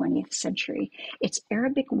and 20th century. It's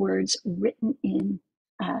Arabic words written in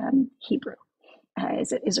Hebrew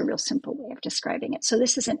is a real simple way of describing it. So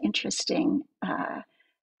this is an interesting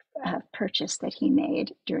purchase that he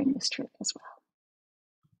made during this trip as well.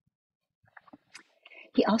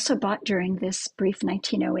 He also bought during this brief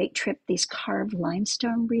 1908 trip these carved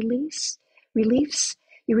limestone reliefs.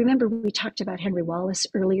 You remember we talked about Henry Wallace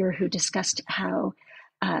earlier, who discussed how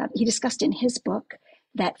he discussed in his book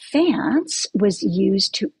that faience was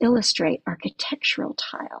used to illustrate architectural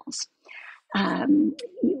tiles. I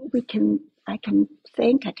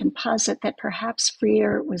can posit that perhaps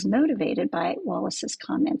Freer was motivated by Wallace's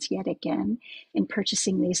comments yet again in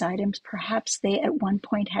purchasing these items. Perhaps they at one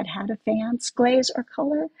point had a faience glaze or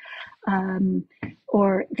color,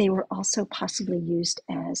 or they were also possibly used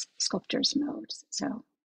as sculptor's molds. So,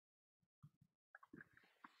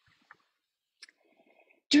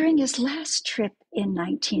 during his last trip in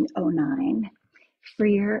 1909,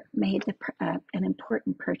 Freer made an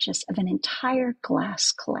important purchase of an entire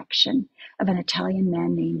glass collection of an Italian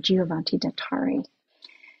man named Giovanni da Tari.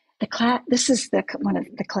 This is one of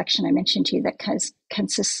the collection I mentioned to you that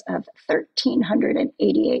consists of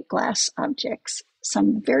 1,388 glass objects,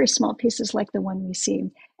 some very small pieces like the one we see,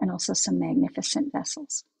 and also some magnificent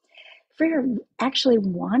vessels. Freer actually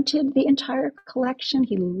wanted the entire collection.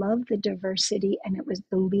 He loved the diversity, and it was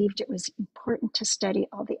believed it was important to study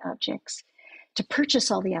all the objects, to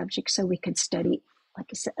purchase all the objects so we could study, like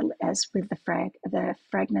I said, as with the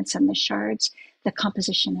fragments and the shards, the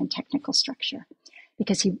composition and technical structure,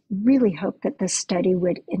 because he really hoped that this study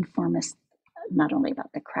would inform us not only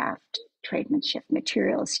about the craft, tradesmanship,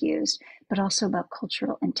 materials used, but also about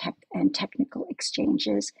cultural and technical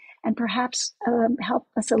exchanges and perhaps help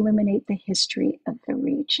us illuminate the history of the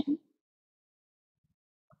region.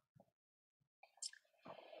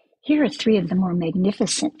 Here are three of the more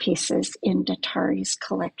magnificent pieces in Dattari's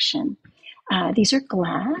collection. These are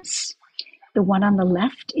glass. The one on the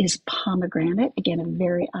left is pomegranate, again, a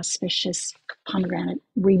very auspicious pomegranate,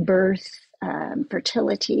 rebirth,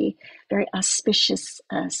 fertility, very auspicious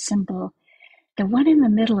symbol. The one in the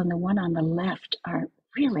middle and the one on the left are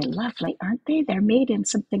really lovely, aren't they? They're made in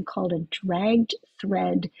something called a dragged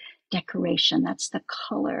thread decoration. That's the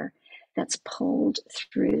color that's pulled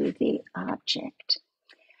through the object.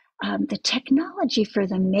 The technology for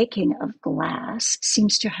the making of glass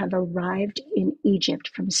seems to have arrived in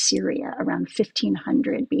Egypt from Syria around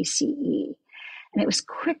 1500 BCE, and it was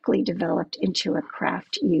quickly developed into a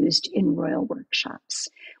craft used in royal workshops.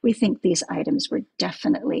 We think these items were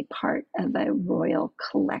definitely part of a royal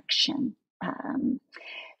collection.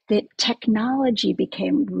 The technology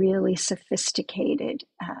became really sophisticated,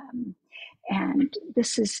 and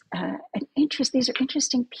this is these are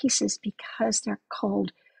interesting pieces because they're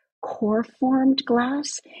called core-formed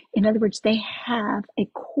glass. In other words, they have a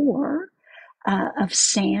core of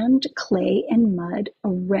sand, clay, and mud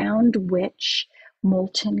around which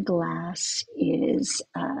molten glass is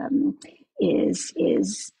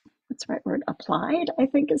what's the right word? Applied, I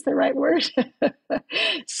think is the right word.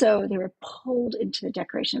 So they were pulled into the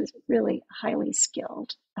decoration. It was really highly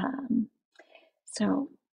skilled.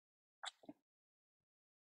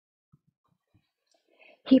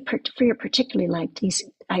 Freer particularly liked these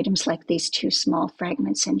items like these two small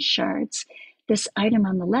fragments and shards. This item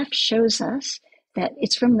on the left shows us that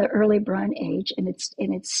it's from the early Bronze Age, and it's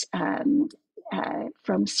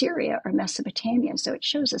from Syria or Mesopotamia. So it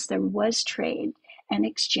shows us there was trade and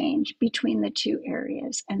exchange between the two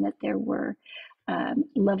areas, and that there were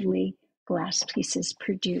lovely glass pieces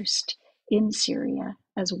produced in Syria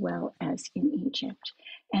as well as in Egypt.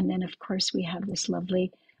 And then, of course, we have this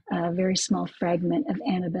lovely very small fragment of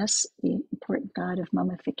Anubis, the important god of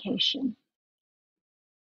mummification.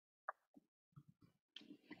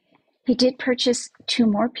 He did purchase two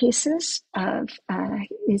more pieces of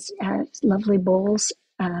these lovely bowls.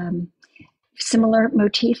 Similar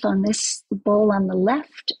motif on this bowl on the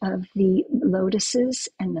left of the lotuses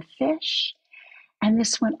and the fish. And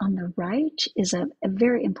this one on the right is a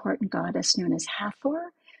very important goddess known as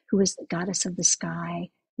Hathor, who is the goddess of the sky,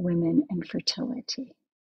 women, and fertility.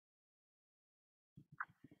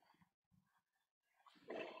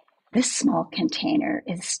 This small container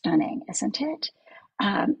is stunning, isn't it?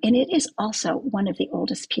 And it is also one of the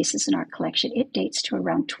oldest pieces in our collection. It dates to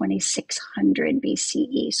around 2600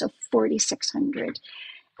 BCE, so 4600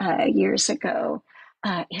 years ago.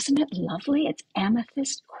 Isn't it lovely? It's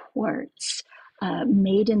amethyst quartz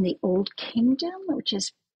made in the Old Kingdom, which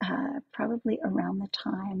is probably around the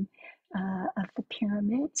time of the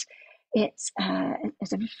pyramids. It's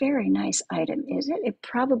a very nice item, isn't it? It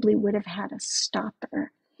probably would have had a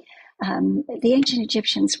stopper. The ancient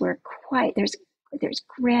Egyptians were there's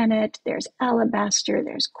granite, there's alabaster,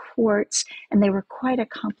 there's quartz, and they were quite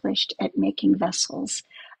accomplished at making vessels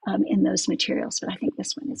in those materials. But I think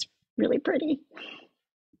this one is really pretty.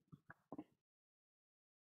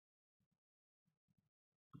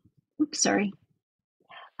 Oops, sorry.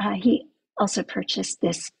 He also purchased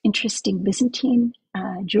this interesting Byzantine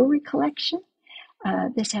jewelry collection.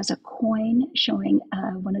 This has a coin showing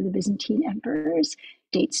one of the Byzantine emperors,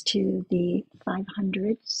 dates to the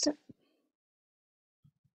 500s.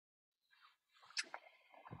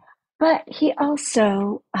 But he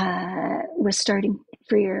also was starting,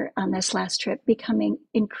 Freer on this last trip, becoming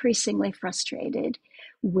increasingly frustrated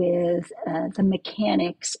with the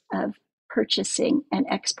mechanics of purchasing and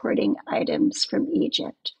exporting items from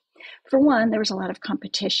Egypt. For one, there was a lot of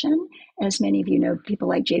competition. As many of you know, people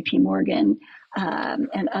like J.P. Morgan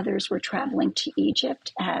and others were traveling to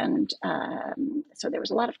Egypt, and so there was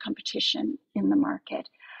a lot of competition in the market.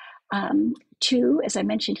 Two, as I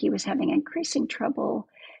mentioned, he was having increasing trouble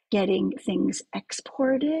getting things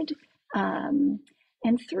exported.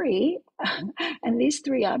 And three, and these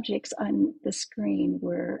three objects on the screen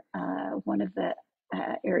were one of the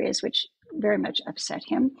areas which very much upset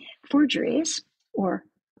him. Forgeries, or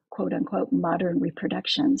quote unquote modern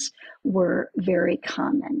reproductions, were very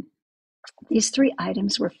common. These three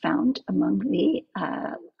items were found among the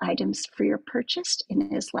items Freer purchased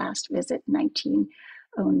in his last visit in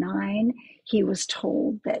 1909. He was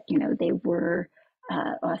told that, they were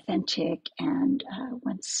authentic, and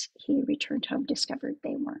once he returned home, discovered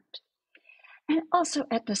they weren't. And also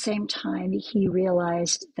at the same time, he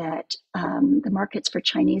realized that the markets for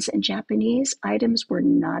Chinese and Japanese items were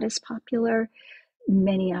not as popular.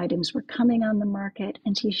 many items were coming on the market,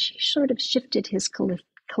 and he sort of shifted his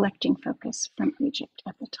collecting focus from Egypt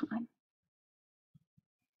at the time.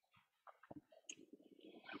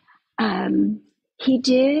 He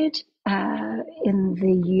did, in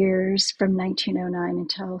the years from 1909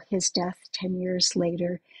 until his death 10 years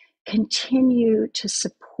later, continue to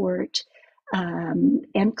support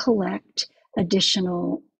and collect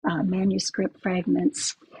additional manuscript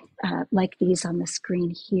fragments like these on the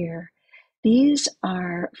screen here. These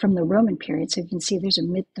are from the Roman period, so you can see these are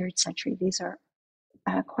mid-3rd century. These are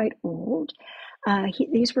quite old.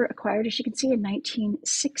 These were acquired, as you can see, in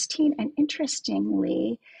 1916, and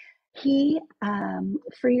interestingly,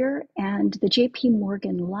 Freer and the J.P.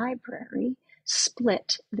 Morgan Library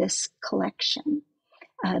split this collection.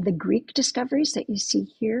 The Greek discoveries that you see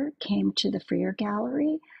here came to the Freer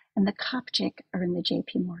Gallery, and the Coptic are in the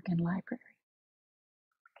J.P. Morgan Library.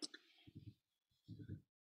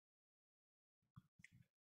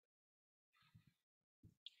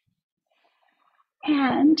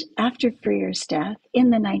 And after Freer's death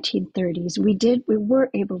in the 1930s, we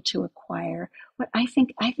were able to acquire what I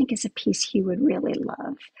think is a piece he would really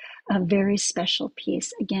love, a very special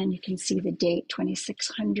piece. Again, you can see the date,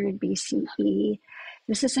 2600 BCE.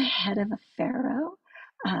 This is a head of a pharaoh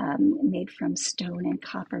made from stone and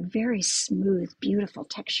copper, very smooth, beautiful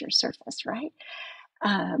texture surface, right?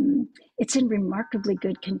 It's in remarkably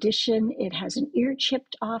good condition. It has an ear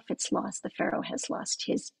chipped off. The pharaoh has lost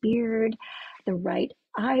his beard. The right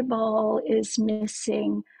eyeball is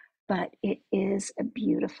missing, but it is a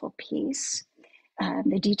beautiful piece.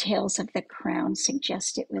 The details of the crown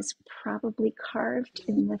suggest it was probably carved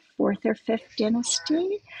in the 4th or 5th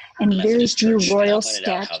dynasty, and very few royal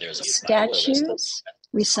statues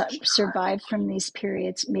we survived from these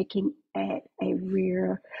periods, making it a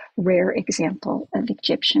rare example of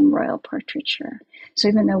Egyptian royal portraiture. So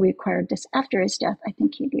even though we acquired this after his death, I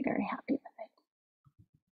think he'd be very happy with it,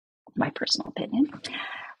 my personal opinion.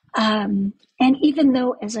 And even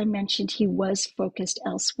though, as I mentioned, he was focused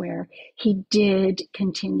elsewhere, he did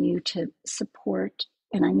continue to support,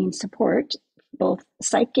 and I mean support, both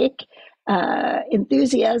psychic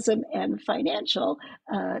enthusiasm and financial,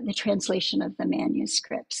 the translation of the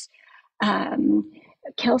manuscripts.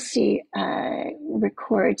 Kelsey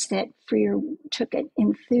records that Freer took an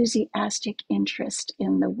enthusiastic interest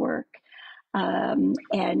in the work and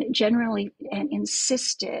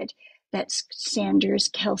insisted that Sanders,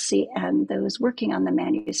 Kelsey, and those working on the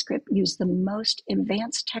manuscript use the most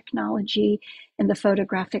advanced technology in the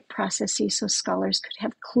photographic processes so scholars could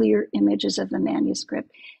have clear images of the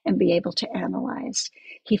manuscript and be able to analyze.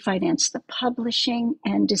 He financed the publishing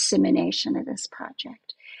and dissemination of this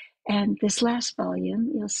project. And this last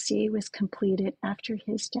volume, you'll see, was completed after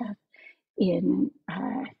his death in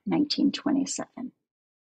 1927.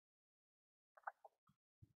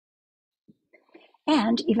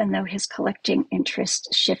 And even though his collecting interest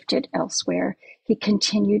shifted elsewhere, he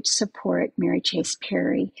continued to support Mary Chase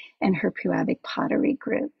Perry and her Puabic pottery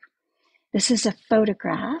group. This is a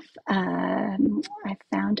photograph I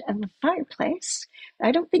found of a fireplace.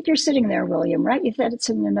 I don't think you're sitting there, William, right? You said it's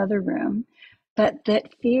in another room, but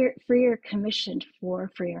that Freer commissioned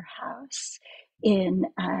for Freer House in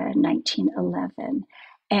 1911.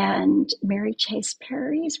 And Mary Chase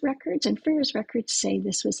Perry's records and Freer's records say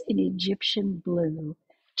this was an Egyptian blue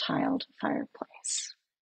tiled fireplace.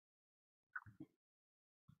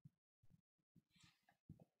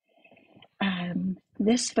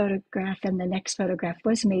 This photograph and the next photograph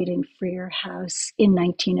was made in Freer House in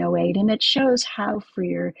 1908, and it shows how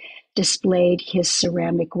Freer displayed his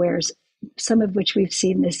ceramic wares, some of which we've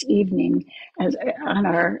seen this evening as on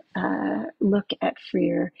our look at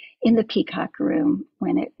Freer in the Peacock Room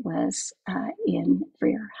when it was in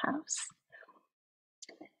Freer House.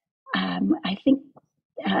 I think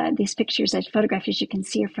these pictures, as photographs you can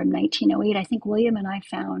see, are from 1908. I think William and I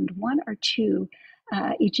found one or two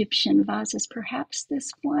Egyptian vases, perhaps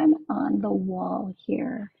this one on the wall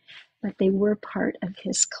here, but they were part of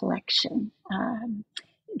his collection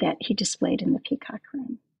that he displayed in the Peacock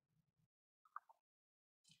Room.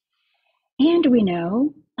 And we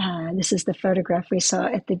know, this is the photograph we saw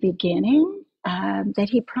at the beginning, that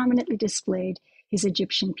he prominently displayed his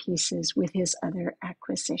Egyptian pieces with his other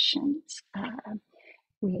acquisitions.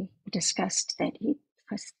 We discussed that he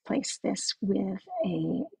placed this with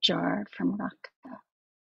a jar from Raqqa.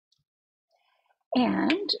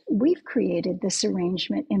 And we've created this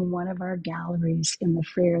arrangement in one of our galleries in the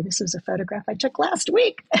Freer. This was a photograph I took last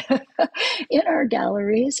week in our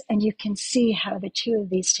galleries, and you can see how the two of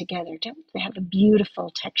these together have a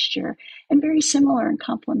beautiful texture and very similar and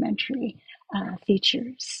complementary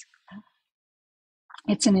features.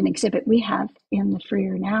 It's in an exhibit we have in the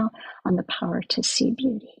Freer now on the power to see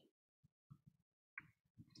beauty.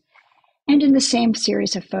 And in the same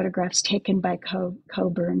series of photographs taken by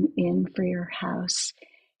Coburn in Freer House,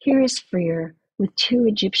 here is Freer with two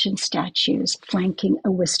Egyptian statues flanking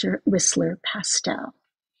a Whistler pastel.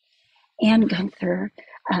 Anne Gunther,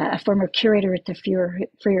 a former curator at the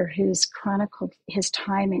Freer, who's chronicled his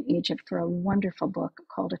time in Egypt for a wonderful book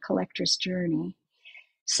called A Collector's Journey,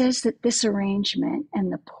 says that this arrangement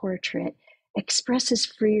and the portrait expresses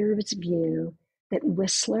Freer's view that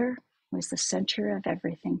Whistler was the center of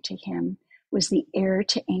everything to him, was the heir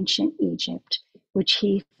to ancient Egypt, which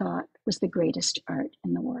he thought was the greatest art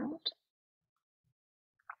in the world.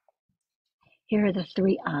 Here are the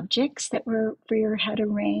three objects that Freer had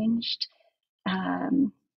arranged.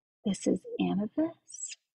 This is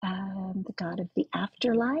Anubis, the god of the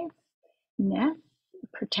afterlife, Neth,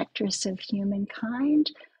 protectress of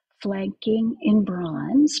humankind, flanking in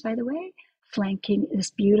bronze, by the way, flanking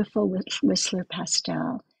this beautiful Whistler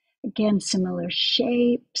pastel. Again, similar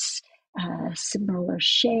shapes, similar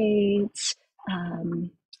shades,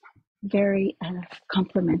 very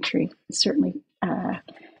complementary, certainly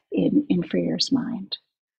in Freer's mind.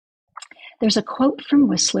 There's a quote from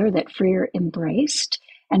Whistler that Freer embraced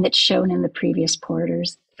and that's shown in the previous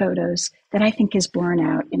photos that I think is borne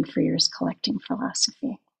out in Freer's collecting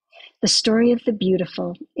philosophy. The story of the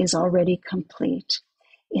beautiful is already complete.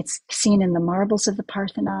 It's seen in the marbles of the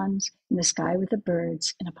Parthenons, in the sky with the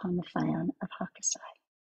birds, and upon the Thyone of Hakkasai.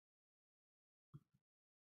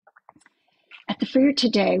 At the Freer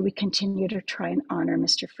today, we continue to try and honor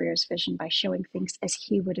Mr. Freer's vision by showing things as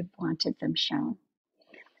he would have wanted them shown.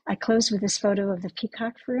 I close with this photo of the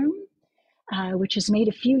Peacock Room, which was made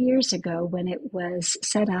a few years ago when it was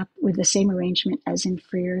set up with the same arrangement as in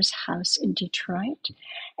Freer's house in Detroit.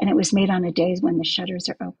 And it was made on a day when the shutters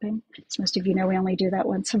are open. As most of you know, we only do that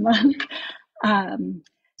once a month.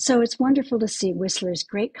 So it's wonderful to see Whistler's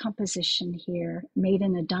great composition here, made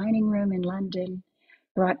in a dining room in London,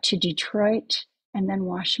 brought to Detroit and then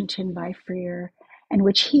Washington by Freer, and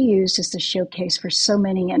which he used as the showcase for so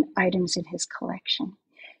many items in his collection.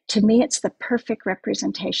 To me, it's the perfect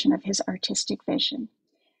representation of his artistic vision,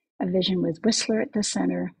 a vision with Whistler at the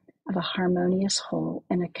center of a harmonious whole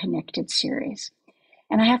and a connected series.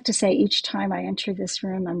 And I have to say, each time I enter this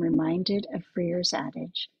room, I'm reminded of Freer's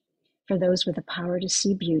adage, for those with the power to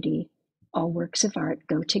see beauty, all works of art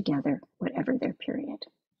go together, whatever their period.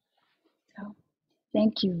 So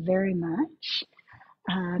thank you very much.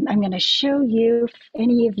 I'm going to show you,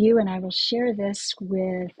 any of you, and I will share this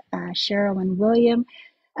with Cheryl and William.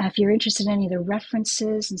 If you're interested in any of the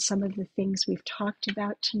references and some of the things we've talked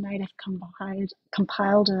about tonight, I've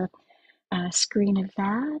compiled a screen of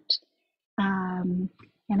that. And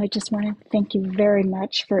I just want to thank you very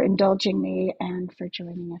much for indulging me and for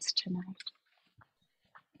joining us tonight.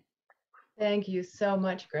 Thank you so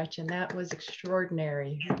much, Gretchen. That was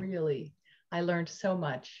extraordinary, really. I learned so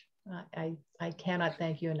much. I cannot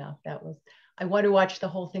thank you enough. I want to watch the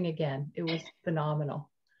whole thing again. It was phenomenal.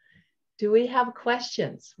 Do we have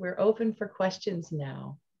questions? We're open for questions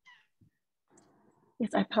now.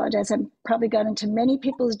 Yes, I apologize. I've probably got into many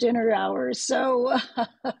people's dinner hours, so.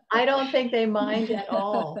 I don't think they mind at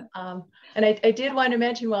all. And I did want to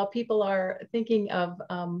mention, while people are thinking of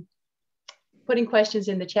putting questions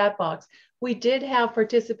in the chat box, we did have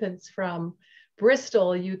participants from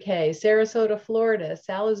Bristol, UK, Sarasota, Florida,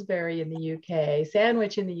 Salisbury in the UK,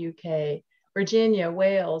 Sandwich in the UK, Virginia,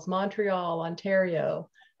 Wales, Montreal, Ontario,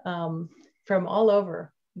 from all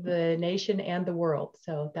over the nation and the world.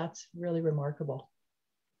 So that's really remarkable.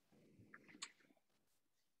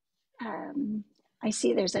 I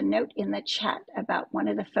see there's a note in the chat about one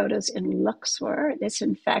of the photos in Luxor. This,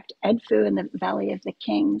 in fact, Edfu in the Valley of the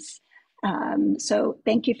Kings. So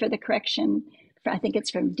thank you for the correction. I think it's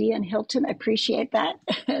from Dian Hilton. I appreciate that.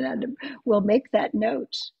 And we'll make that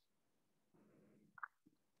note.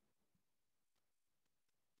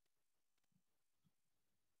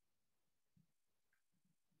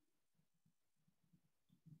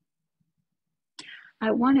 I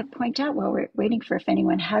want to point out, while we're waiting for if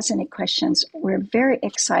anyone has any questions, we're very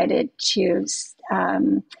excited to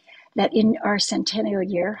that in our centennial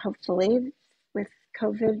year, hopefully with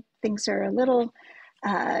COVID, things are a little,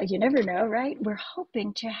 you never know, right? We're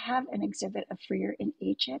hoping to have an exhibit of Freer in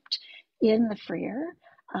Egypt in the Freer.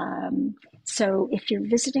 So if you're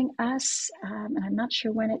visiting us, and I'm not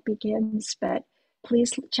sure when it begins, but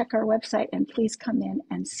please check our website and please come in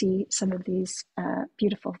and see some of these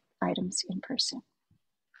beautiful items in person.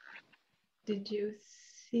 Did you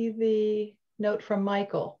see the note from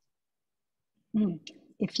Michael?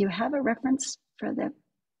 If you have a reference for the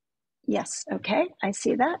Yes, okay, I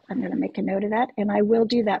see that. I'm going to make a note of that, and I will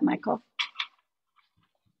do that, Michael.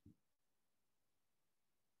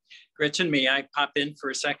 Gretchen, may I pop in for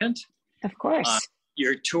a second? Of course.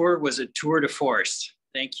 Your tour was a tour de force.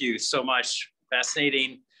 Thank you so much.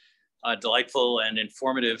 Fascinating, delightful, and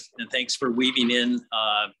informative. And thanks for weaving in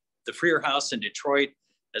the Freer House in Detroit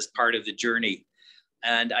as part of the journey.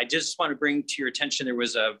 And I just want to bring to your attention, there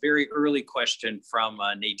was a very early question from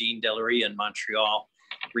Nadine Delary in Montreal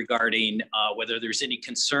regarding whether there's any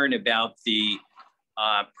concern about the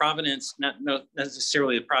provenance, not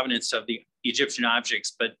necessarily the provenance of the Egyptian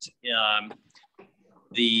objects, but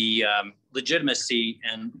the legitimacy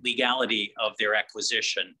and legality of their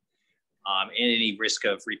acquisition, and any risk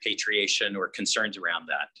of repatriation or concerns around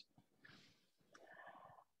that.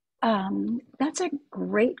 That's a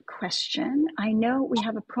great question. I know we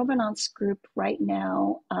have a provenance group right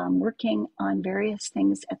now working on various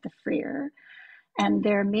things at the Freer, and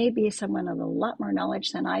there may be someone with a lot more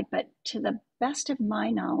knowledge than I, but to the best of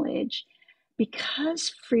my knowledge,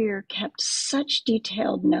 because Freer kept such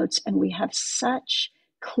detailed notes and we have such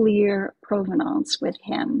clear provenance with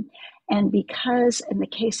him, and because in the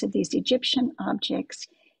case of these Egyptian objects,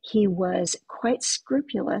 he was quite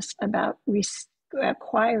scrupulous about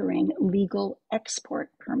acquiring legal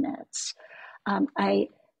export permits.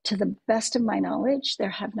 To the best of my knowledge, there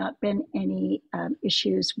have not been any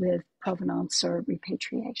issues with provenance or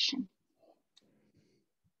repatriation.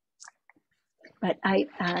 But I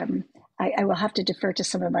will have to defer to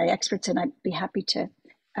some of my experts, and I'd be happy to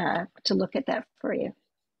look at that for you.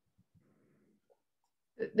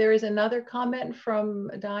 There is another comment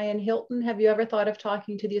from Diane Hilton. Have you ever thought of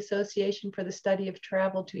talking to the Association for the Study of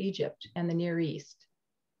Travel to Egypt and the Near East?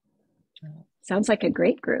 Sounds like a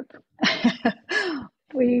great group.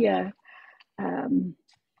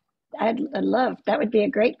 I'd love, that would be a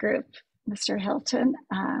great group, Mr. Hilton.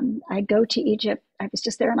 I go to Egypt. I was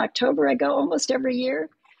just there in October. I go almost every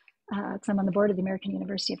year because I'm on the board of the American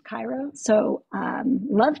University of Cairo. So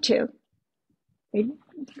love to.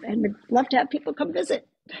 And would love to have people come visit.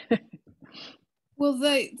 Well,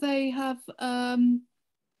 they have a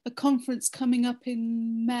conference coming up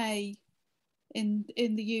in May in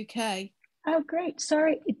the UK. Oh, great.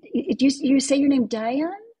 Sorry. You say your name,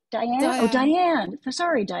 Diane? Diane? Oh, Diane.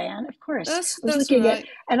 Sorry, Diane. Of course. That's looking right.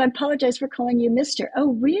 And I apologize for calling you Mr.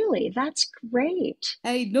 Oh, really? That's great.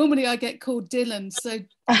 Hey, normally I get called Dylan, so you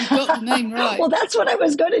got the name right. Well, that's what I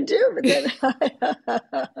was going to do. But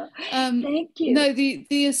then thank you. No,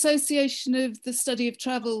 the Association of the Study of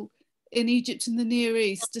Travel in Egypt and the Near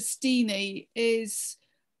East, Destiny, this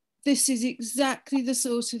is exactly the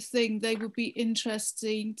sort of thing they would be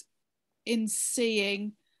interested in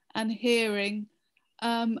seeing and hearing.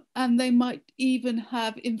 And they might even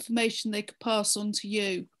have information they could pass on to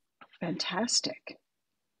you. Fantastic.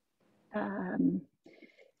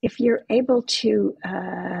 If you're able to,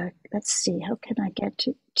 let's see, how can I get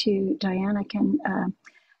to Diane? I can,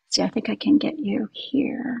 see, I think I can get you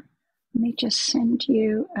here. Let me just send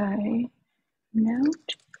you a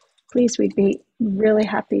note. Please, we'd be really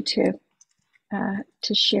happy to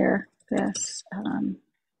share this.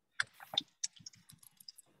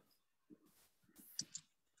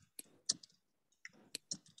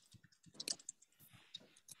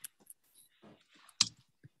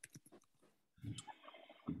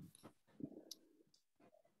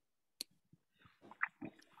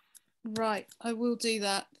 Right, I will do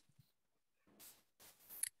that.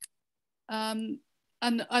 And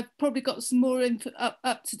I've probably got some more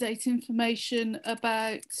up-to-date information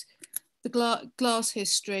about the glass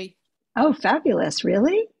history. Oh, fabulous.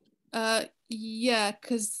 Really? Yeah,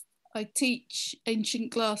 because I teach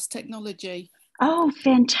ancient glass technology. Oh,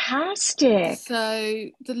 fantastic. So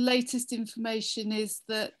the latest information is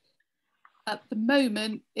that at the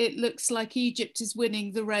moment, it looks like Egypt is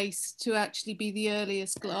winning the race to actually be the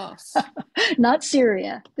earliest glass. Not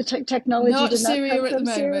Syria. The technology not did Syria not come at from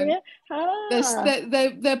the Syria.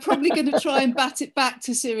 moment. They're probably going to try and bat it back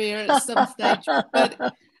to Syria at some stage,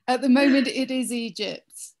 but at the moment it is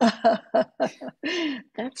Egypt.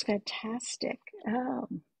 That's fantastic.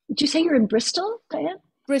 Did you say you're in Bristol, Diane?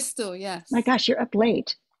 Bristol, yes. My gosh, you're up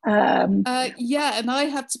late. Yeah, and I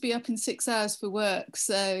have to be up in 6 hours for work,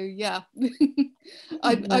 so yeah.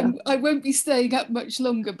 I won't be staying up much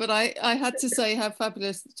longer, but I had to say how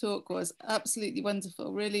fabulous the talk was. Absolutely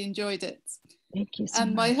wonderful. Really enjoyed it. Thank you so much.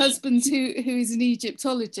 And my husband, who is an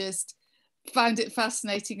Egyptologist, found it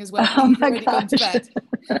fascinating as well. Oh, He's my already gone to bed.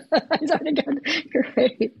 He's already gone.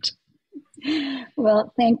 Great.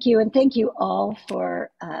 Well, thank you, and thank you all for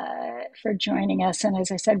joining us. And as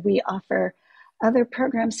I said, we offer other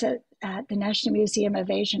programs at the National Museum of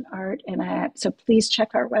Asian Art. And so please check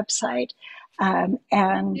our website. And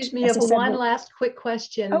excuse me, I have one last quick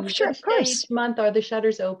question. Oh, sure, of course. Each month are the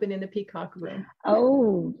shutters open in the Peacock Room?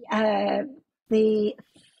 Oh, the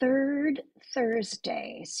third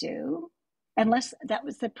Thursday, Sue. Unless that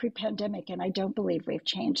was the pre-pandemic, and I don't believe we've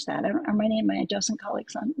changed that. Are many of my docent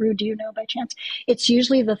colleagues on? Rue, do you know by chance? It's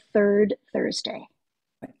usually the third Thursday.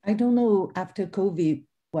 I don't know after COVID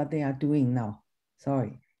what they are doing now.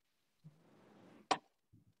 Sorry.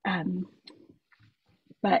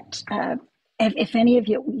 But if any of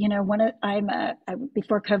you,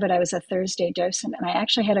 before COVID, I was a Thursday docent, and I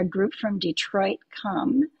actually had a group from Detroit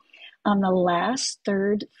come on the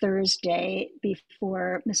third Thursday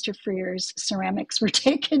before Mr. Freer's ceramics were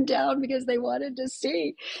taken down because they wanted to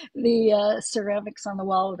see the ceramics on the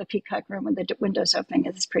wall of the Peacock Room with the windows opening.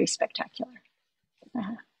 It's pretty spectacular.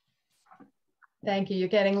 Thank you. You're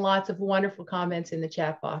getting lots of wonderful comments in the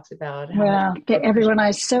chat box about how well, everyone, I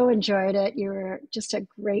so enjoyed it. You were just a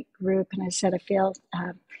great group. And I said, I feel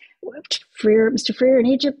Mr. Freer in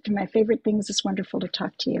Egypt, my favorite things. It's wonderful to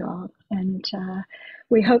talk to you all. And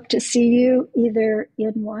we hope to see you either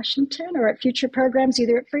in Washington or at future programs,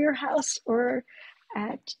 either at Freer House or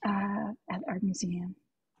at our museum.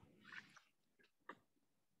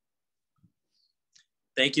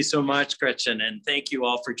 Thank you so much, Gretchen, and thank you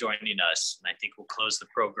all for joining us. And I think we'll close the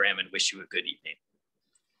program and wish you a good evening.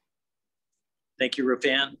 Thank you,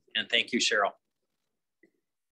 Rufan, and thank you, Cheryl.